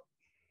block up,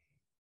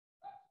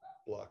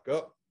 block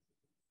up,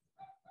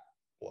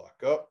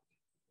 block up,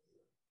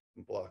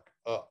 block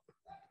up,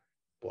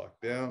 block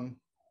down,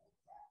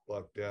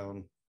 block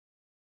down,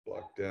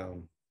 block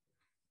down,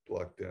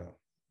 block down,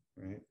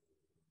 right?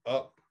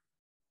 Up,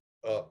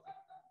 up,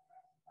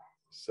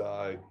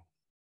 side,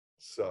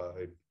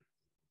 side,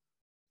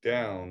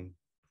 down,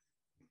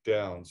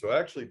 down. So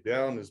actually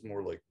down is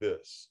more like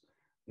this,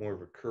 more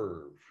of a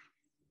curve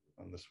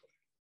on this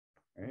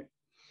way, right?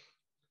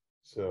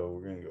 So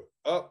we're going to go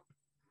up,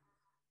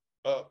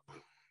 up,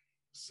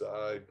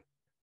 side,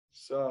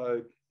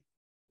 side,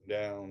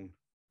 down,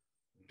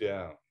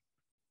 down,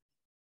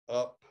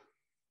 up,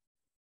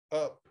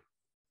 up,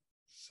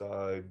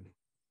 side,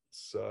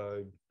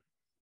 side,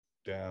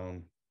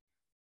 down,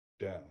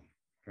 down,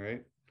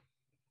 right?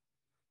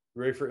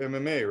 Ready for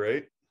MMA,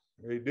 right?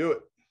 Ready to do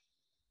it.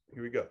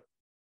 Here we go.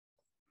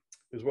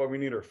 This is why we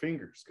need our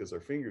fingers, because our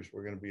fingers,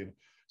 we're going to be in.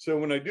 So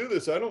when I do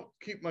this, I don't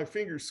keep my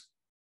fingers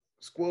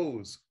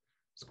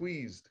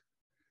squeezed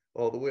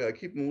all the way. I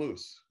keep them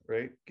loose,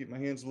 right? Keep my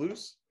hands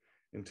loose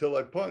until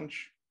I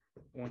punch.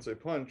 Once I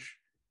punch,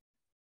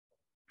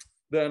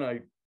 then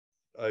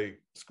I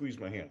squeeze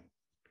my hand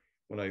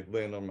when I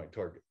land on my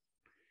target,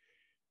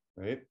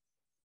 right?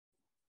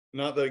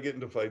 Not that I get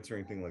into fights or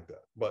anything like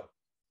that, but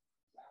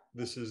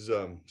this is,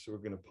 so we're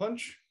going to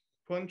punch,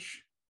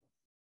 punch,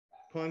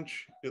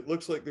 punch. It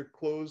looks like they're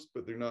closed,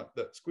 but they're not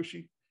that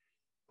squishy.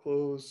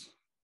 Close,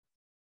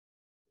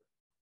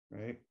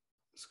 right?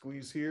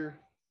 Squeeze here,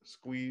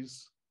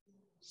 squeeze,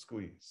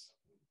 squeeze,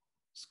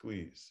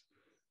 squeeze,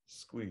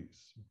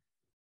 squeeze,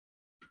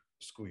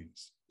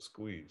 squeeze,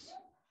 squeeze,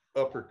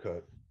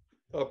 uppercut,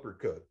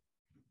 uppercut,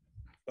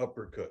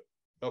 uppercut,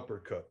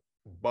 uppercut,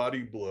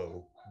 body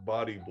blow,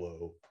 body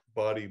blow,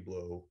 body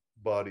blow,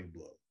 body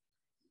blow,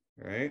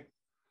 right?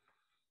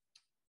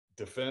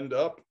 Defend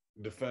up,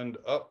 defend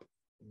up,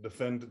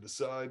 defend to the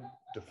side,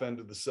 defend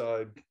to the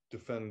side,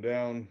 defend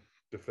down,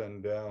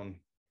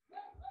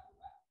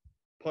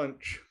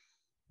 punch,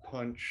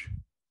 punch,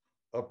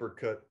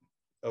 uppercut,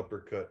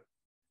 uppercut,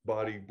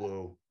 body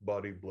blow,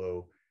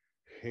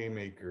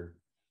 haymaker,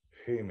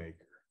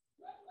 haymaker,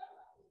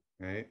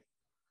 right?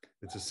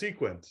 It's a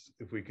sequence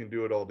if we can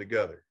do it all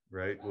together,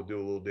 right? We'll do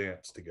a little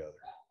dance together,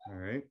 all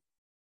right?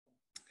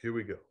 Here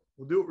we go.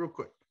 We'll do it real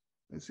quick.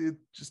 Let's see,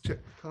 just check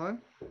the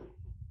time.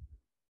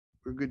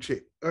 We're in good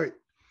shape. All right.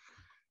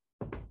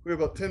 We have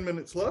about 10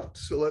 minutes left,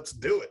 so let's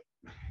do it.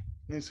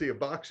 You see a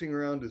boxing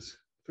round is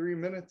 3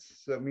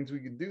 minutes. So that means we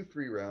can do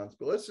 3 rounds,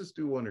 but let's just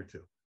do 1 or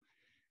 2,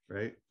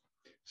 right?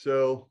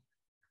 So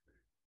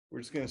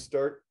we're just going to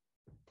start,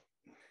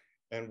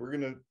 and we're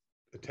going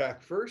to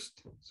attack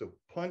first. So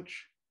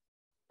punch,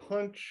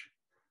 punch,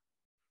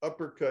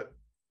 uppercut,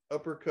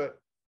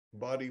 uppercut,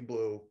 body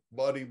blow,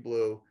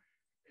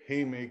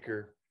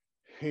 haymaker,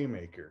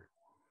 haymaker.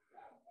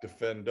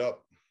 Defend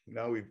up.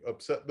 Now we've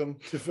upset them.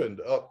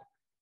 Defend up,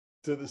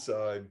 to the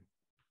side,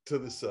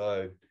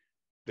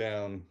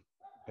 down,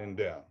 and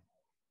down.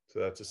 So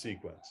that's a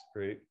sequence,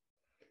 right?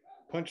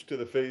 Punch to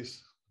the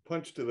face,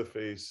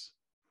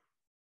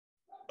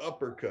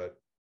 uppercut,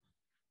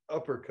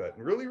 uppercut,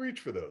 and really reach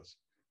for those.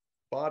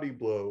 Body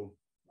blow,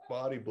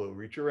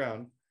 reach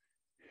around.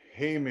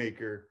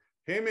 Haymaker,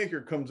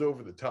 haymaker comes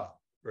over the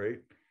top, right?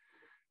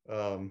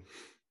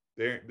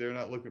 They're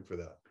not looking for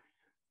that.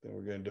 Then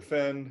we're going to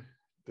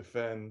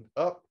defend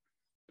up,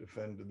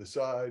 defend to the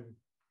side,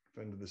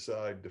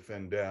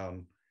 defend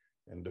down,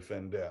 and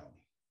defend down,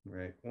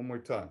 right? One more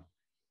time.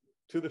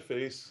 To the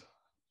face,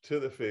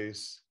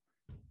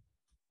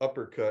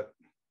 uppercut,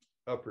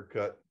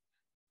 uppercut,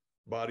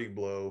 body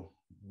blow,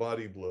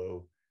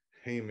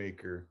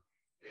 haymaker,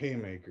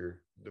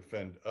 haymaker,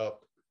 defend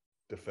up,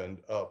 defend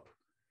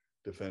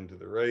to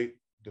the right,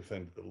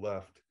 defend to the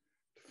left,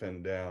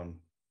 defend down.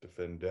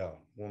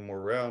 One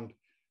more round.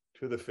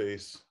 To the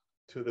face,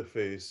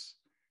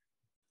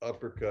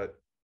 uppercut,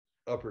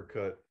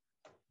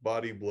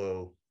 body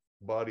blow,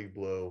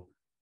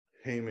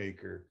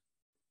 haymaker,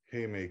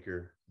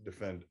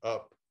 defend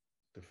up,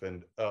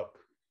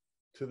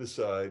 to the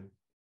side,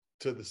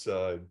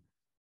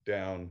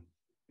 down,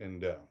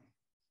 and down.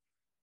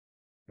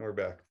 Now we're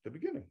back at the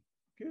beginning.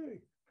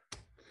 Yay.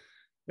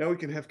 Now we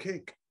can have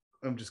cake.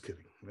 I'm just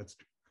kidding. That's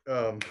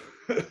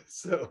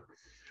so,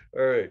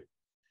 all right.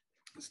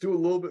 Let's do a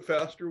little bit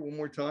faster one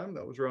more time.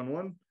 That was round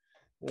one.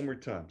 One more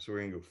time. So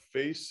we're gonna go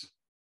face,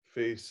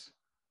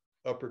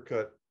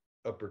 uppercut,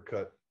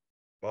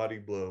 body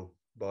blow,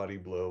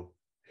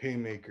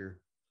 haymaker,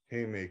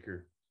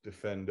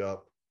 defend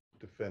up,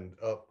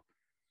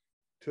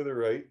 to the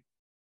right,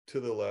 to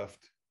the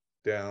left,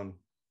 down,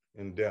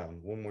 and down.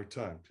 One more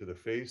time. To the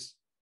face,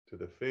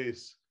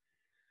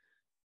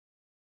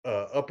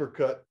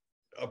 uppercut,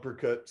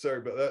 sorry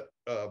about that.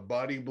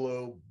 Body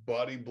blow,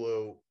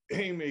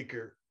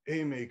 haymaker,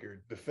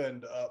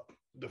 defend up,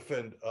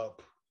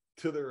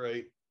 to the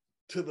right,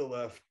 to the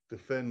left,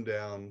 defend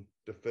down.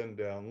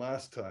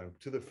 Last time.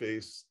 To the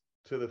face,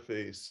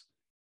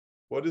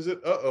 what is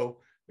it? They're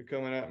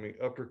coming at me.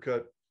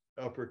 Uppercut,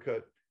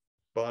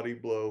 body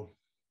blow,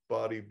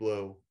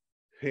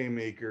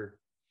 haymaker,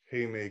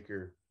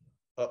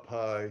 up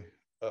high,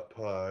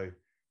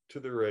 to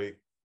the right,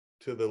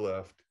 to the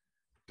left,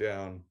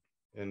 down,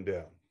 and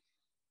down.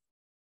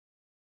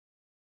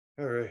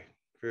 All right,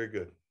 very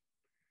good.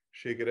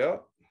 Shake it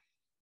out.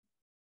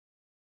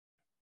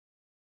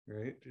 All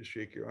right, just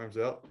shake your arms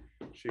out,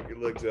 shake your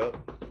legs out.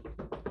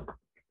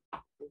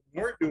 What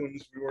we weren't doing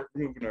is we weren't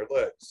moving our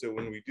legs. So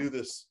when we do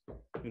this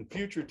in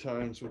future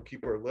times, we'll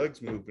keep our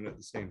legs moving at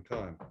the same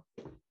time.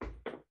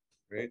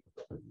 Right?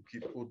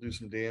 We'll do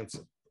some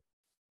dancing.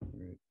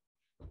 Right.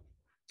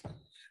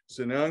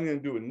 So now I'm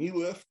going to do a knee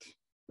lift.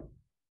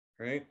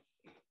 Right?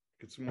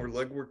 Get some more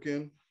leg work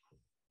in.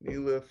 Knee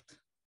lift.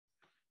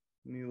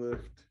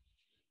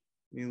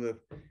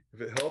 If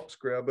it helps,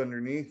 grab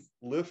underneath,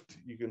 lift.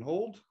 You can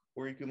hold,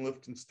 or you can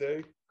lift and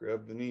stay.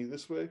 Grab the knee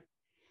this way.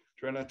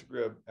 Try not to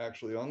grab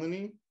actually on the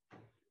knee,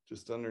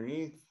 just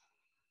underneath.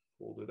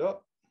 Hold it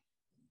up.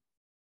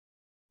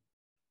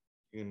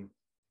 You can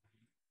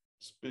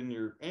spin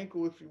your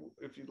ankle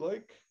if you'd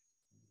like.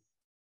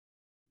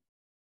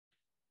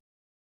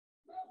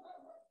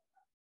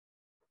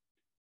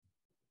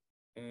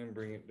 And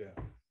bring it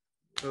down.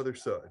 Other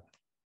side.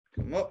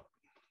 Come up.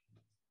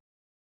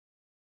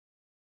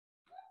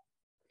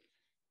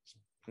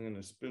 I'm going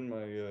to spin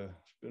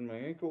my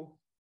ankle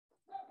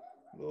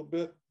a little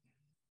bit.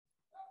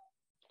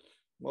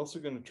 I'm also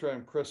going to try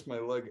and press my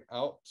leg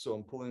out, so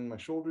I'm pulling my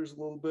shoulders a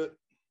little bit,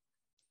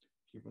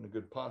 keeping a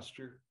good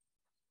posture,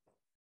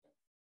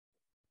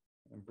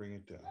 and bring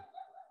it down.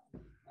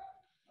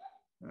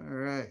 All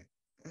right,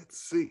 let's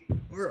see.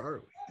 Where are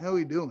we? How are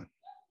we doing?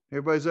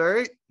 Everybody's all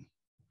right?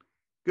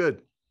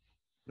 Good.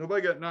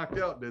 Nobody got knocked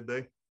out, did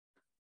they?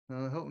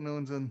 I hope no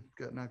one's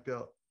got knocked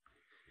out.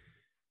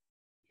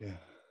 Yeah.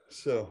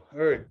 So,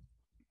 all right.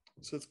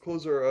 So let's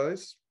close our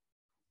eyes.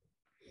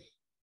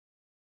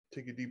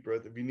 Take a deep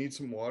breath. If you need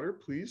some water,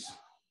 please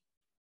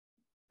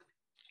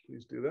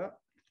do that.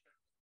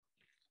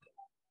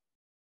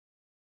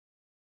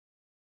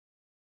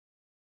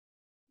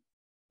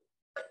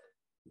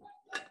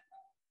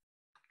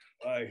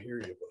 I hear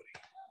you, buddy.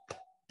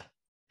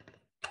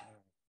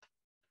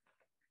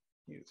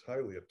 He is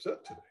highly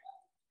upset today.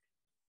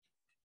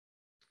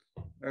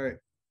 All right.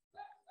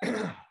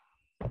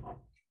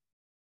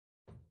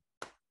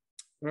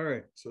 All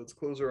right, so let's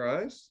close our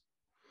eyes.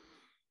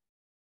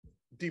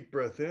 Deep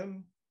breath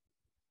in,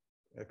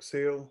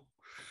 exhale,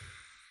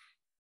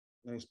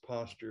 nice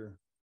posture.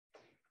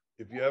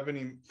 If you have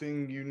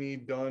anything you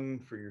need done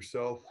for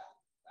yourself,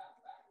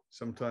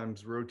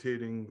 sometimes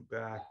rotating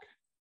back,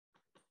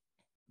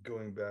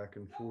 going back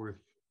and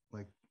forth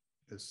like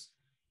this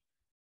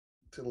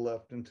to the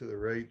left and to the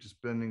right,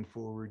 just bending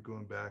forward,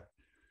 going back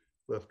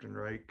left and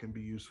right can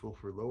be useful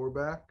for lower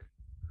back.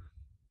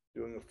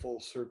 Doing a full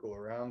circle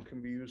around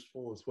can be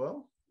useful as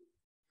well.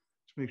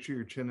 Just make sure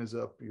your chin is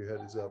up, your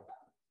head is up,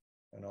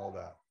 and all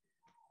that.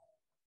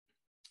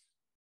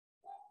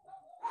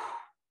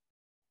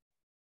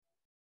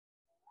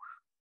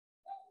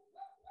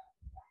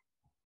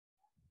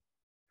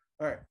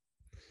 All right,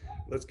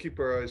 let's keep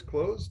our eyes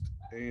closed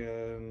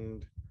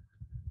and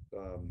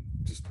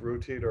just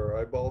rotate our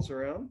eyeballs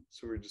around.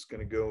 So we're just going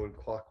to go in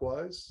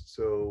clockwise.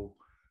 So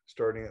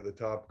starting at the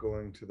top,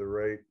 going to the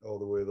right, all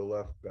the way to the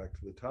left, back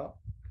to the top.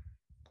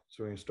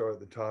 So when you start at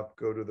the top,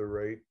 go to the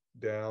right,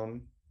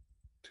 down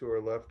to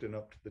our left and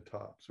up to the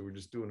top. So we're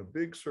just doing a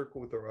big circle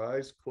with our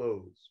eyes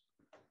closed,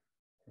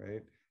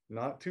 right?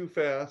 Not too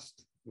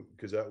fast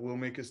because that will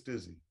make us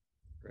dizzy,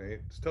 right?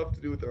 It's tough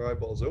to do with our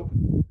eyeballs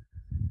open.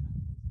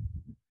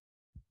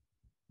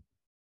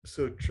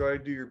 So try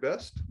to do your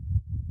best,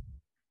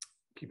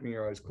 keeping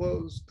your eyes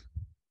closed,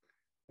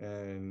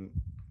 and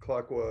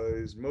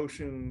clockwise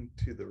motion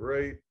to the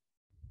right,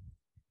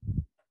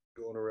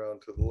 going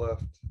around to the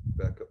left,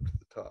 back up to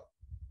the top.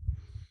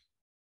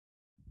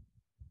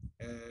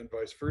 And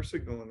vice versa,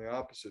 go in the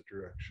opposite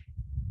direction.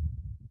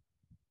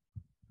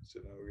 So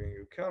now we're going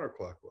to go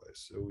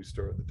counterclockwise. So we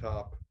start at the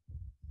top,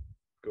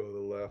 go to the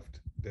left,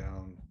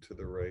 down to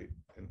the right,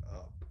 and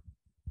up.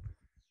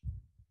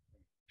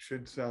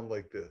 Should sound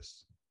like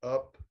this: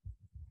 up,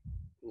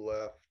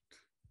 left,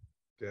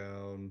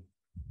 down,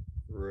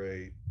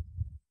 right,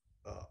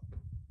 up.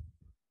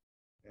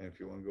 And if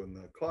you want to go in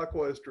the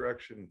clockwise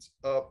direction, it's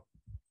up,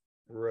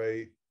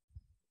 right,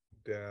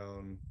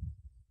 down,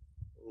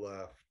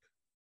 left,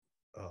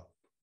 up.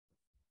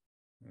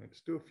 All right,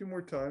 let's do a few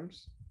more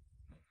times.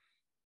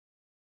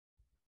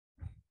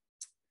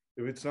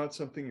 If it's not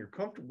something you're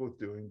comfortable with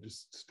doing,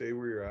 just stay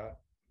where you're at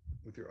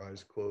with your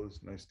eyes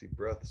closed, nice deep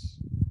breaths.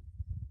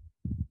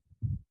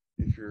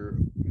 If you're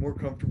more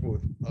comfortable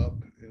with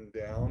up and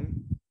down,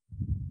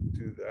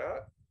 do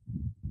that.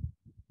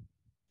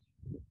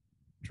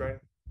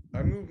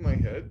 I move my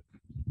head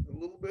a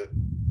little bit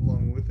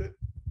along with it,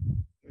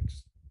 which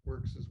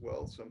works as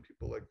well. Some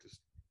people like to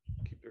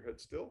keep their head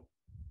still,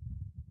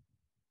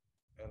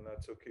 and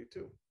that's okay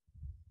too.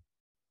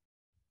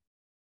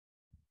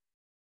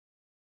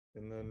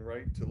 And then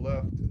right to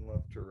left and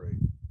left to right.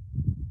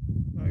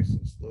 Nice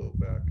and slow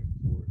back and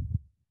forth.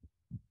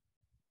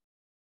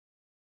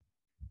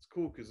 It's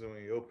cool because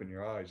when you open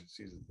your eyes, you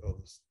see all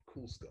this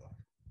cool stuff.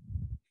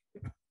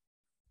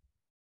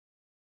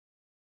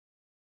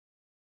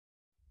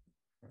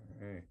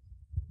 All right.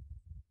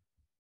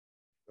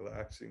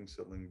 Relaxing,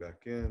 settling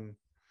back in.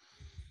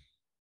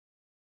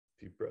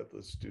 Deep breath.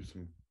 Let's do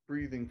some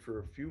breathing for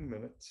a few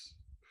minutes.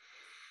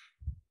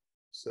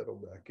 Settle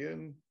back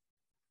in.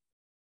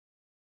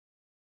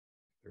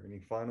 If there are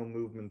any final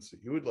movements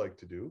that you would like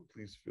to do,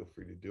 please feel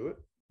free to do it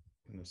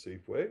in a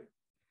safe way.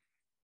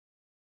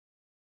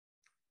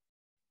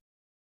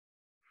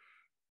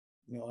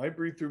 Now, I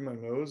breathe through my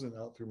nose and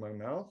out through my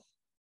mouth.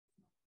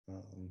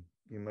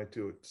 You might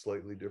do it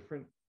slightly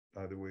different.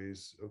 Either way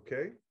is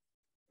okay.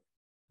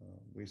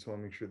 We just want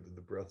to make sure that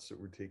the breaths that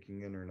we're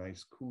taking in are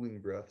nice, cooling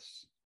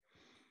breaths.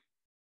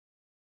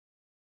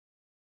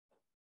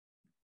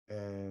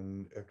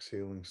 And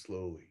exhaling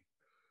slowly.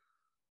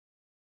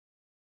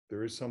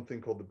 There is something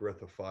called the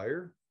breath of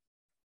fire.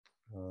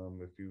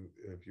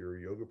 If you're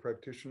a yoga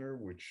practitioner,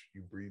 which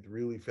you breathe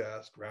really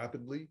fast,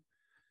 rapidly,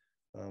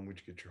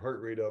 which gets your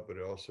heart rate up, but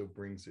it also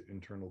brings the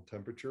internal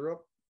temperature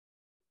up.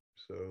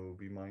 So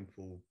be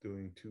mindful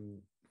breathing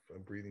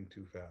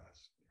too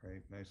fast,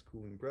 right? Nice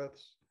cooling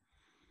breaths.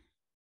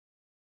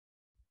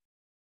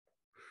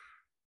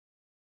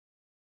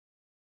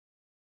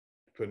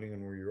 Depending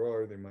on where you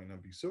are, they might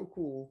not be so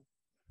cool,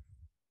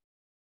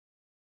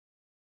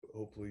 but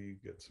hopefully you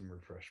get some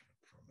refreshment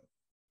from it.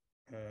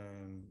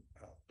 And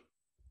out.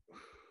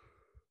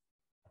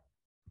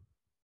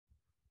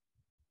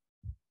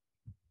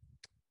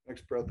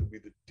 Next breath will be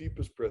the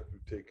deepest breath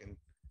we've taken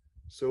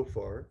so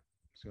far.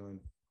 So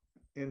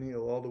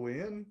inhale all the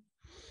way in.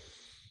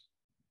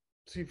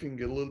 See if you can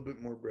get a little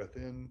bit more breath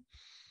in.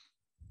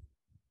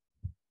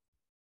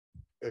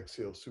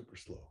 Exhale super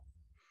slow.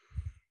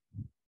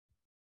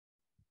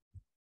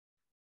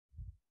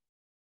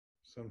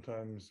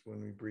 Sometimes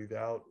when we breathe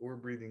out or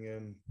breathing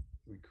in,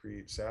 we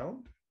create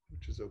sound,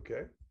 which is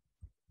okay.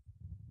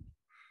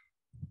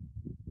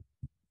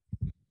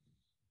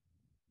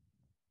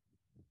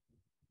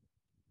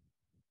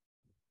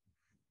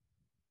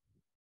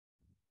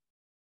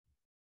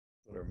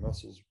 Let our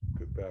muscles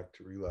get back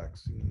to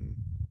relaxing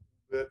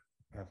a bit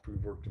after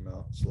we've worked them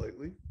out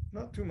slightly.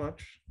 Not too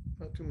much,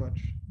 not too much.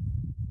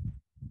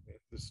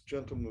 This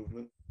gentle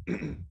movement.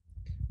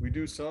 We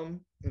do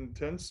some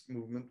intense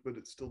movement, but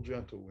it's still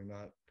gentle. We're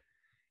not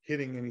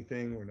hitting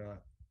anything. We're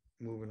not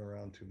moving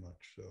around too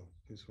much. So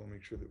we just want to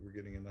make sure that we're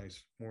getting a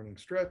nice morning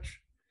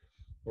stretch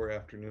or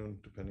afternoon,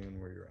 depending on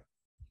where you're at.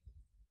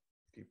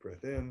 Deep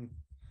breath in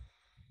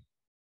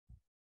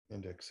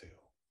and exhale.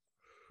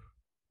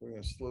 We're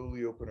going to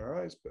slowly open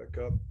our eyes back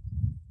up.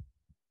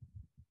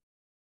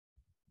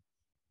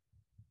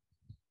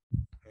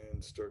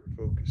 then start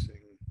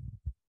focusing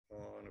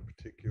on a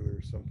particular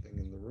something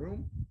in the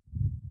room.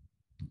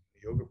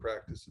 Yoga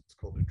practice, it's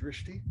called a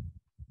drishti.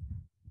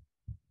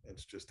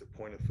 It's just a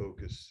point of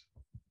focus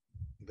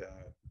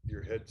that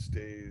your head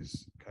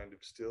stays kind of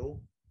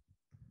still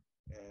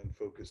and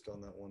focused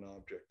on that one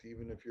object.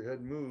 Even if your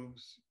head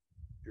moves,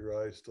 your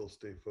eyes still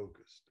stay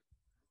focused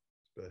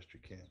as best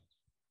you can.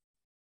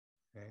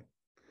 Okay?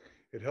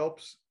 It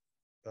helps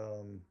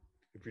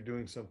if you're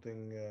doing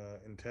something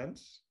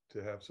intense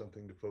to have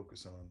something to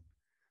focus on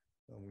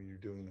when you're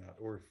doing that,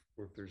 or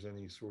if there's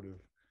any sort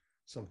of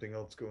something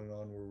else going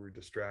on where we're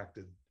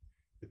distracted,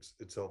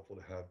 it's helpful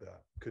to have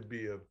that. Could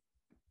be a,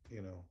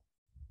 you know,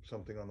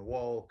 something on the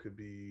wall, could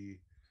be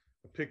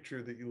a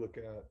picture that you look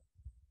at,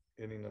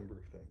 any number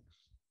of things.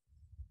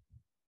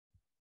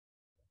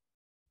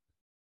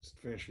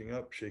 Just finishing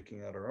up,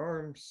 shaking out our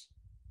arms,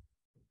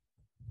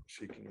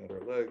 shaking out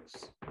our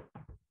legs,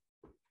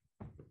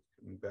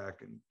 coming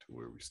back into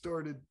where we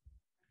started.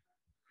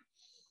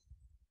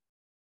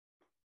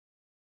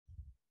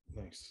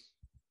 Nice.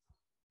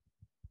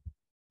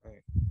 All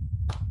right.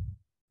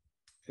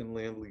 And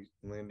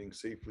landing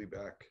safely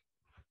back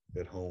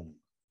at home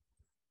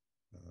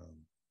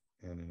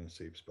and in a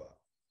safe spot.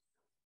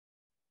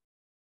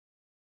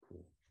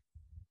 Cool.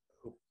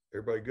 Hope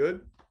everybody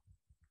good?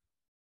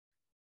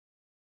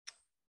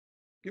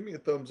 Give me a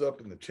thumbs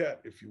up in the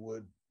chat if you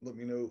would. Let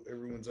me know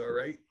everyone's all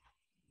right.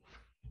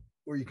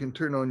 Or you can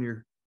turn on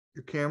your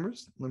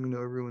cameras. Let me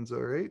know everyone's all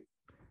right.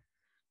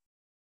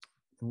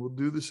 And we'll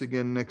do this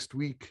again next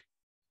week,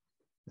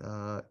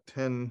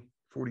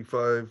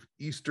 10:45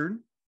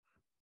 Eastern.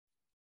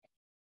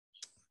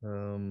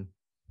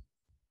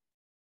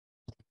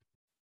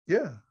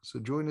 Yeah, so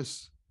join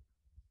us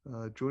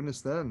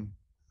then.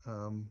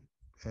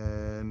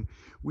 And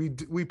we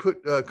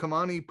put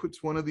Kamani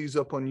puts one of these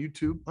up on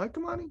YouTube. Hi,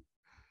 Kamani.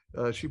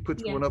 She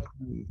puts one up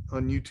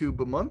on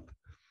YouTube a month.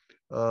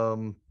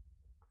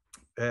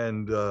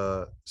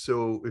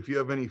 So if you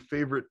have any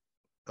favorite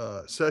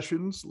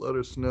sessions, let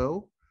us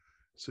know,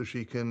 so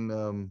she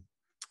can,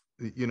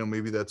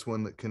 maybe that's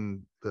one that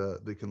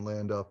they can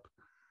land up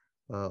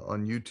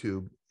on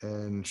YouTube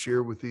and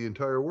share with the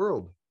entire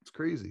world. It's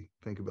crazy.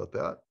 Think about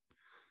that.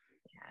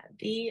 Yeah,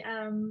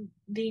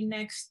 the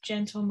next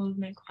gentle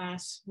movement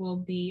class will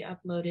be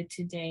uploaded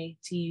today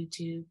to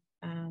YouTube,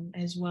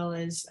 as well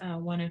as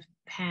one of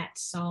Pat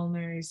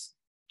Salmer's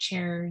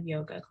chair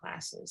yoga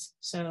classes.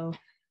 So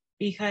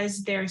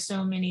because there are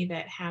so many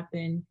that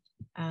happen,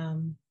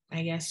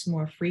 I guess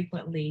more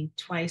frequently,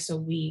 twice a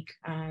week,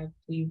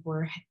 we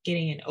were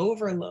getting an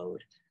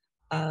overload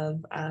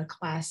of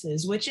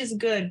classes, which is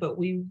good, but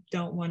we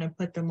don't want to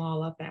put them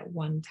all up at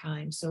one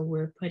time. So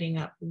we're putting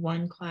up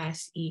one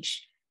class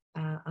each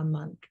a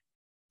month.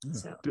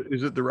 So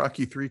is it the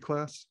Rocky 3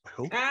 class? I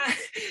hope.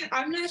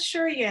 I'm not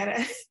sure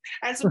yet.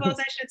 I suppose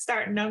I should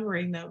start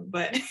numbering them,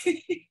 but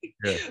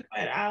yeah.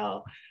 But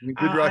I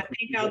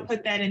think I'll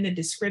put that in the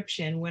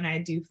description when I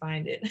do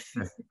find it.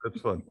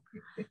 That's fun.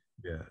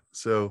 Yeah.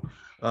 So,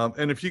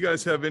 and if you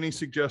guys have any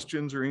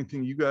suggestions or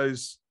anything you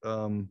guys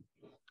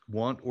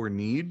want or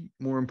need,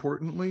 more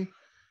importantly,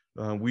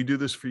 we do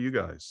this for you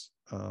guys.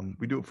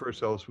 We do it for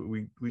ourselves, but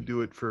we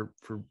do it for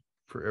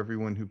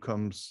everyone who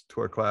comes to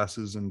our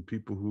classes and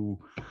people who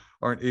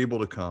aren't able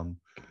to come.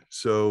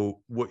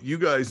 So what you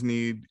guys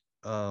need,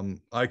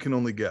 I can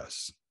only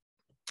guess.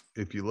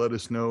 If you let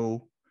us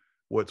know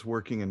what's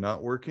working and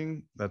not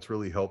working, that's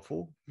really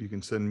helpful. You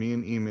can send me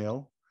an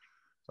email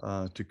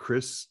to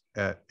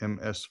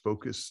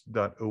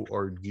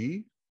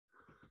chris@msfocus.org.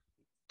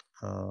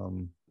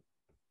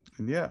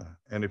 And yeah,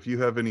 and if you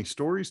have any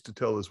stories to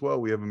tell as well,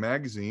 we have a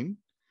magazine.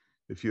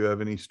 If you have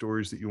any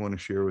stories that you want to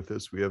share with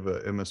us, we have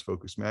a MS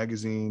Focus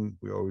magazine.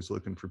 We're always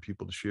looking for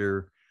people to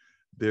share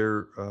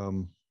their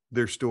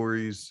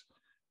stories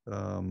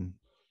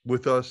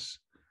with us.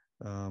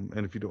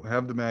 And if you don't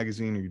have the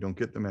magazine or you don't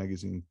get the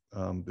magazine,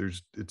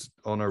 it's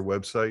on our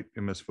website,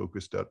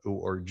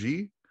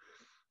 msfocus.org.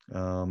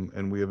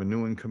 And we have a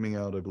new one coming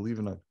out, I believe,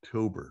 in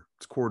October.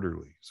 It's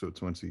quarterly, so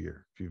it's once a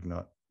year if you've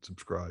not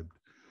subscribed.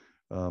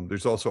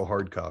 There's also a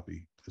hard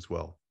copy as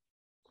well.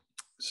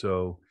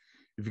 So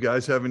if you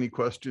guys have any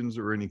questions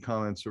or any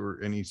comments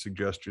or any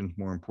suggestions,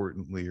 more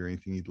importantly, or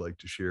anything you'd like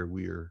to share,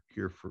 we are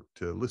here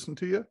to listen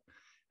to you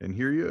and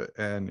hear you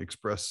and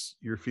express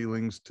your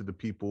feelings to the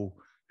people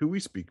who we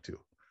speak to.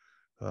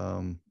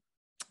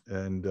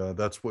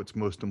 That's what's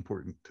most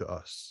important to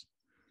us,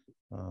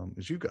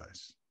 is you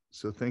guys.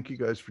 So thank you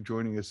guys for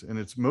joining us. And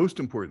it's most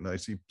important that I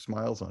see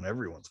smiles on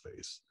everyone's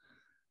face,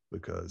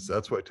 because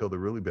that's why I tell the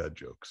really bad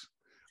jokes.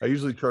 I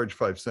usually charge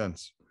 5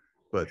 cents,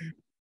 but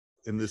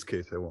in this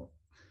case I won't.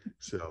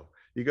 So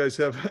you guys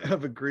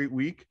have a great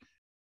week.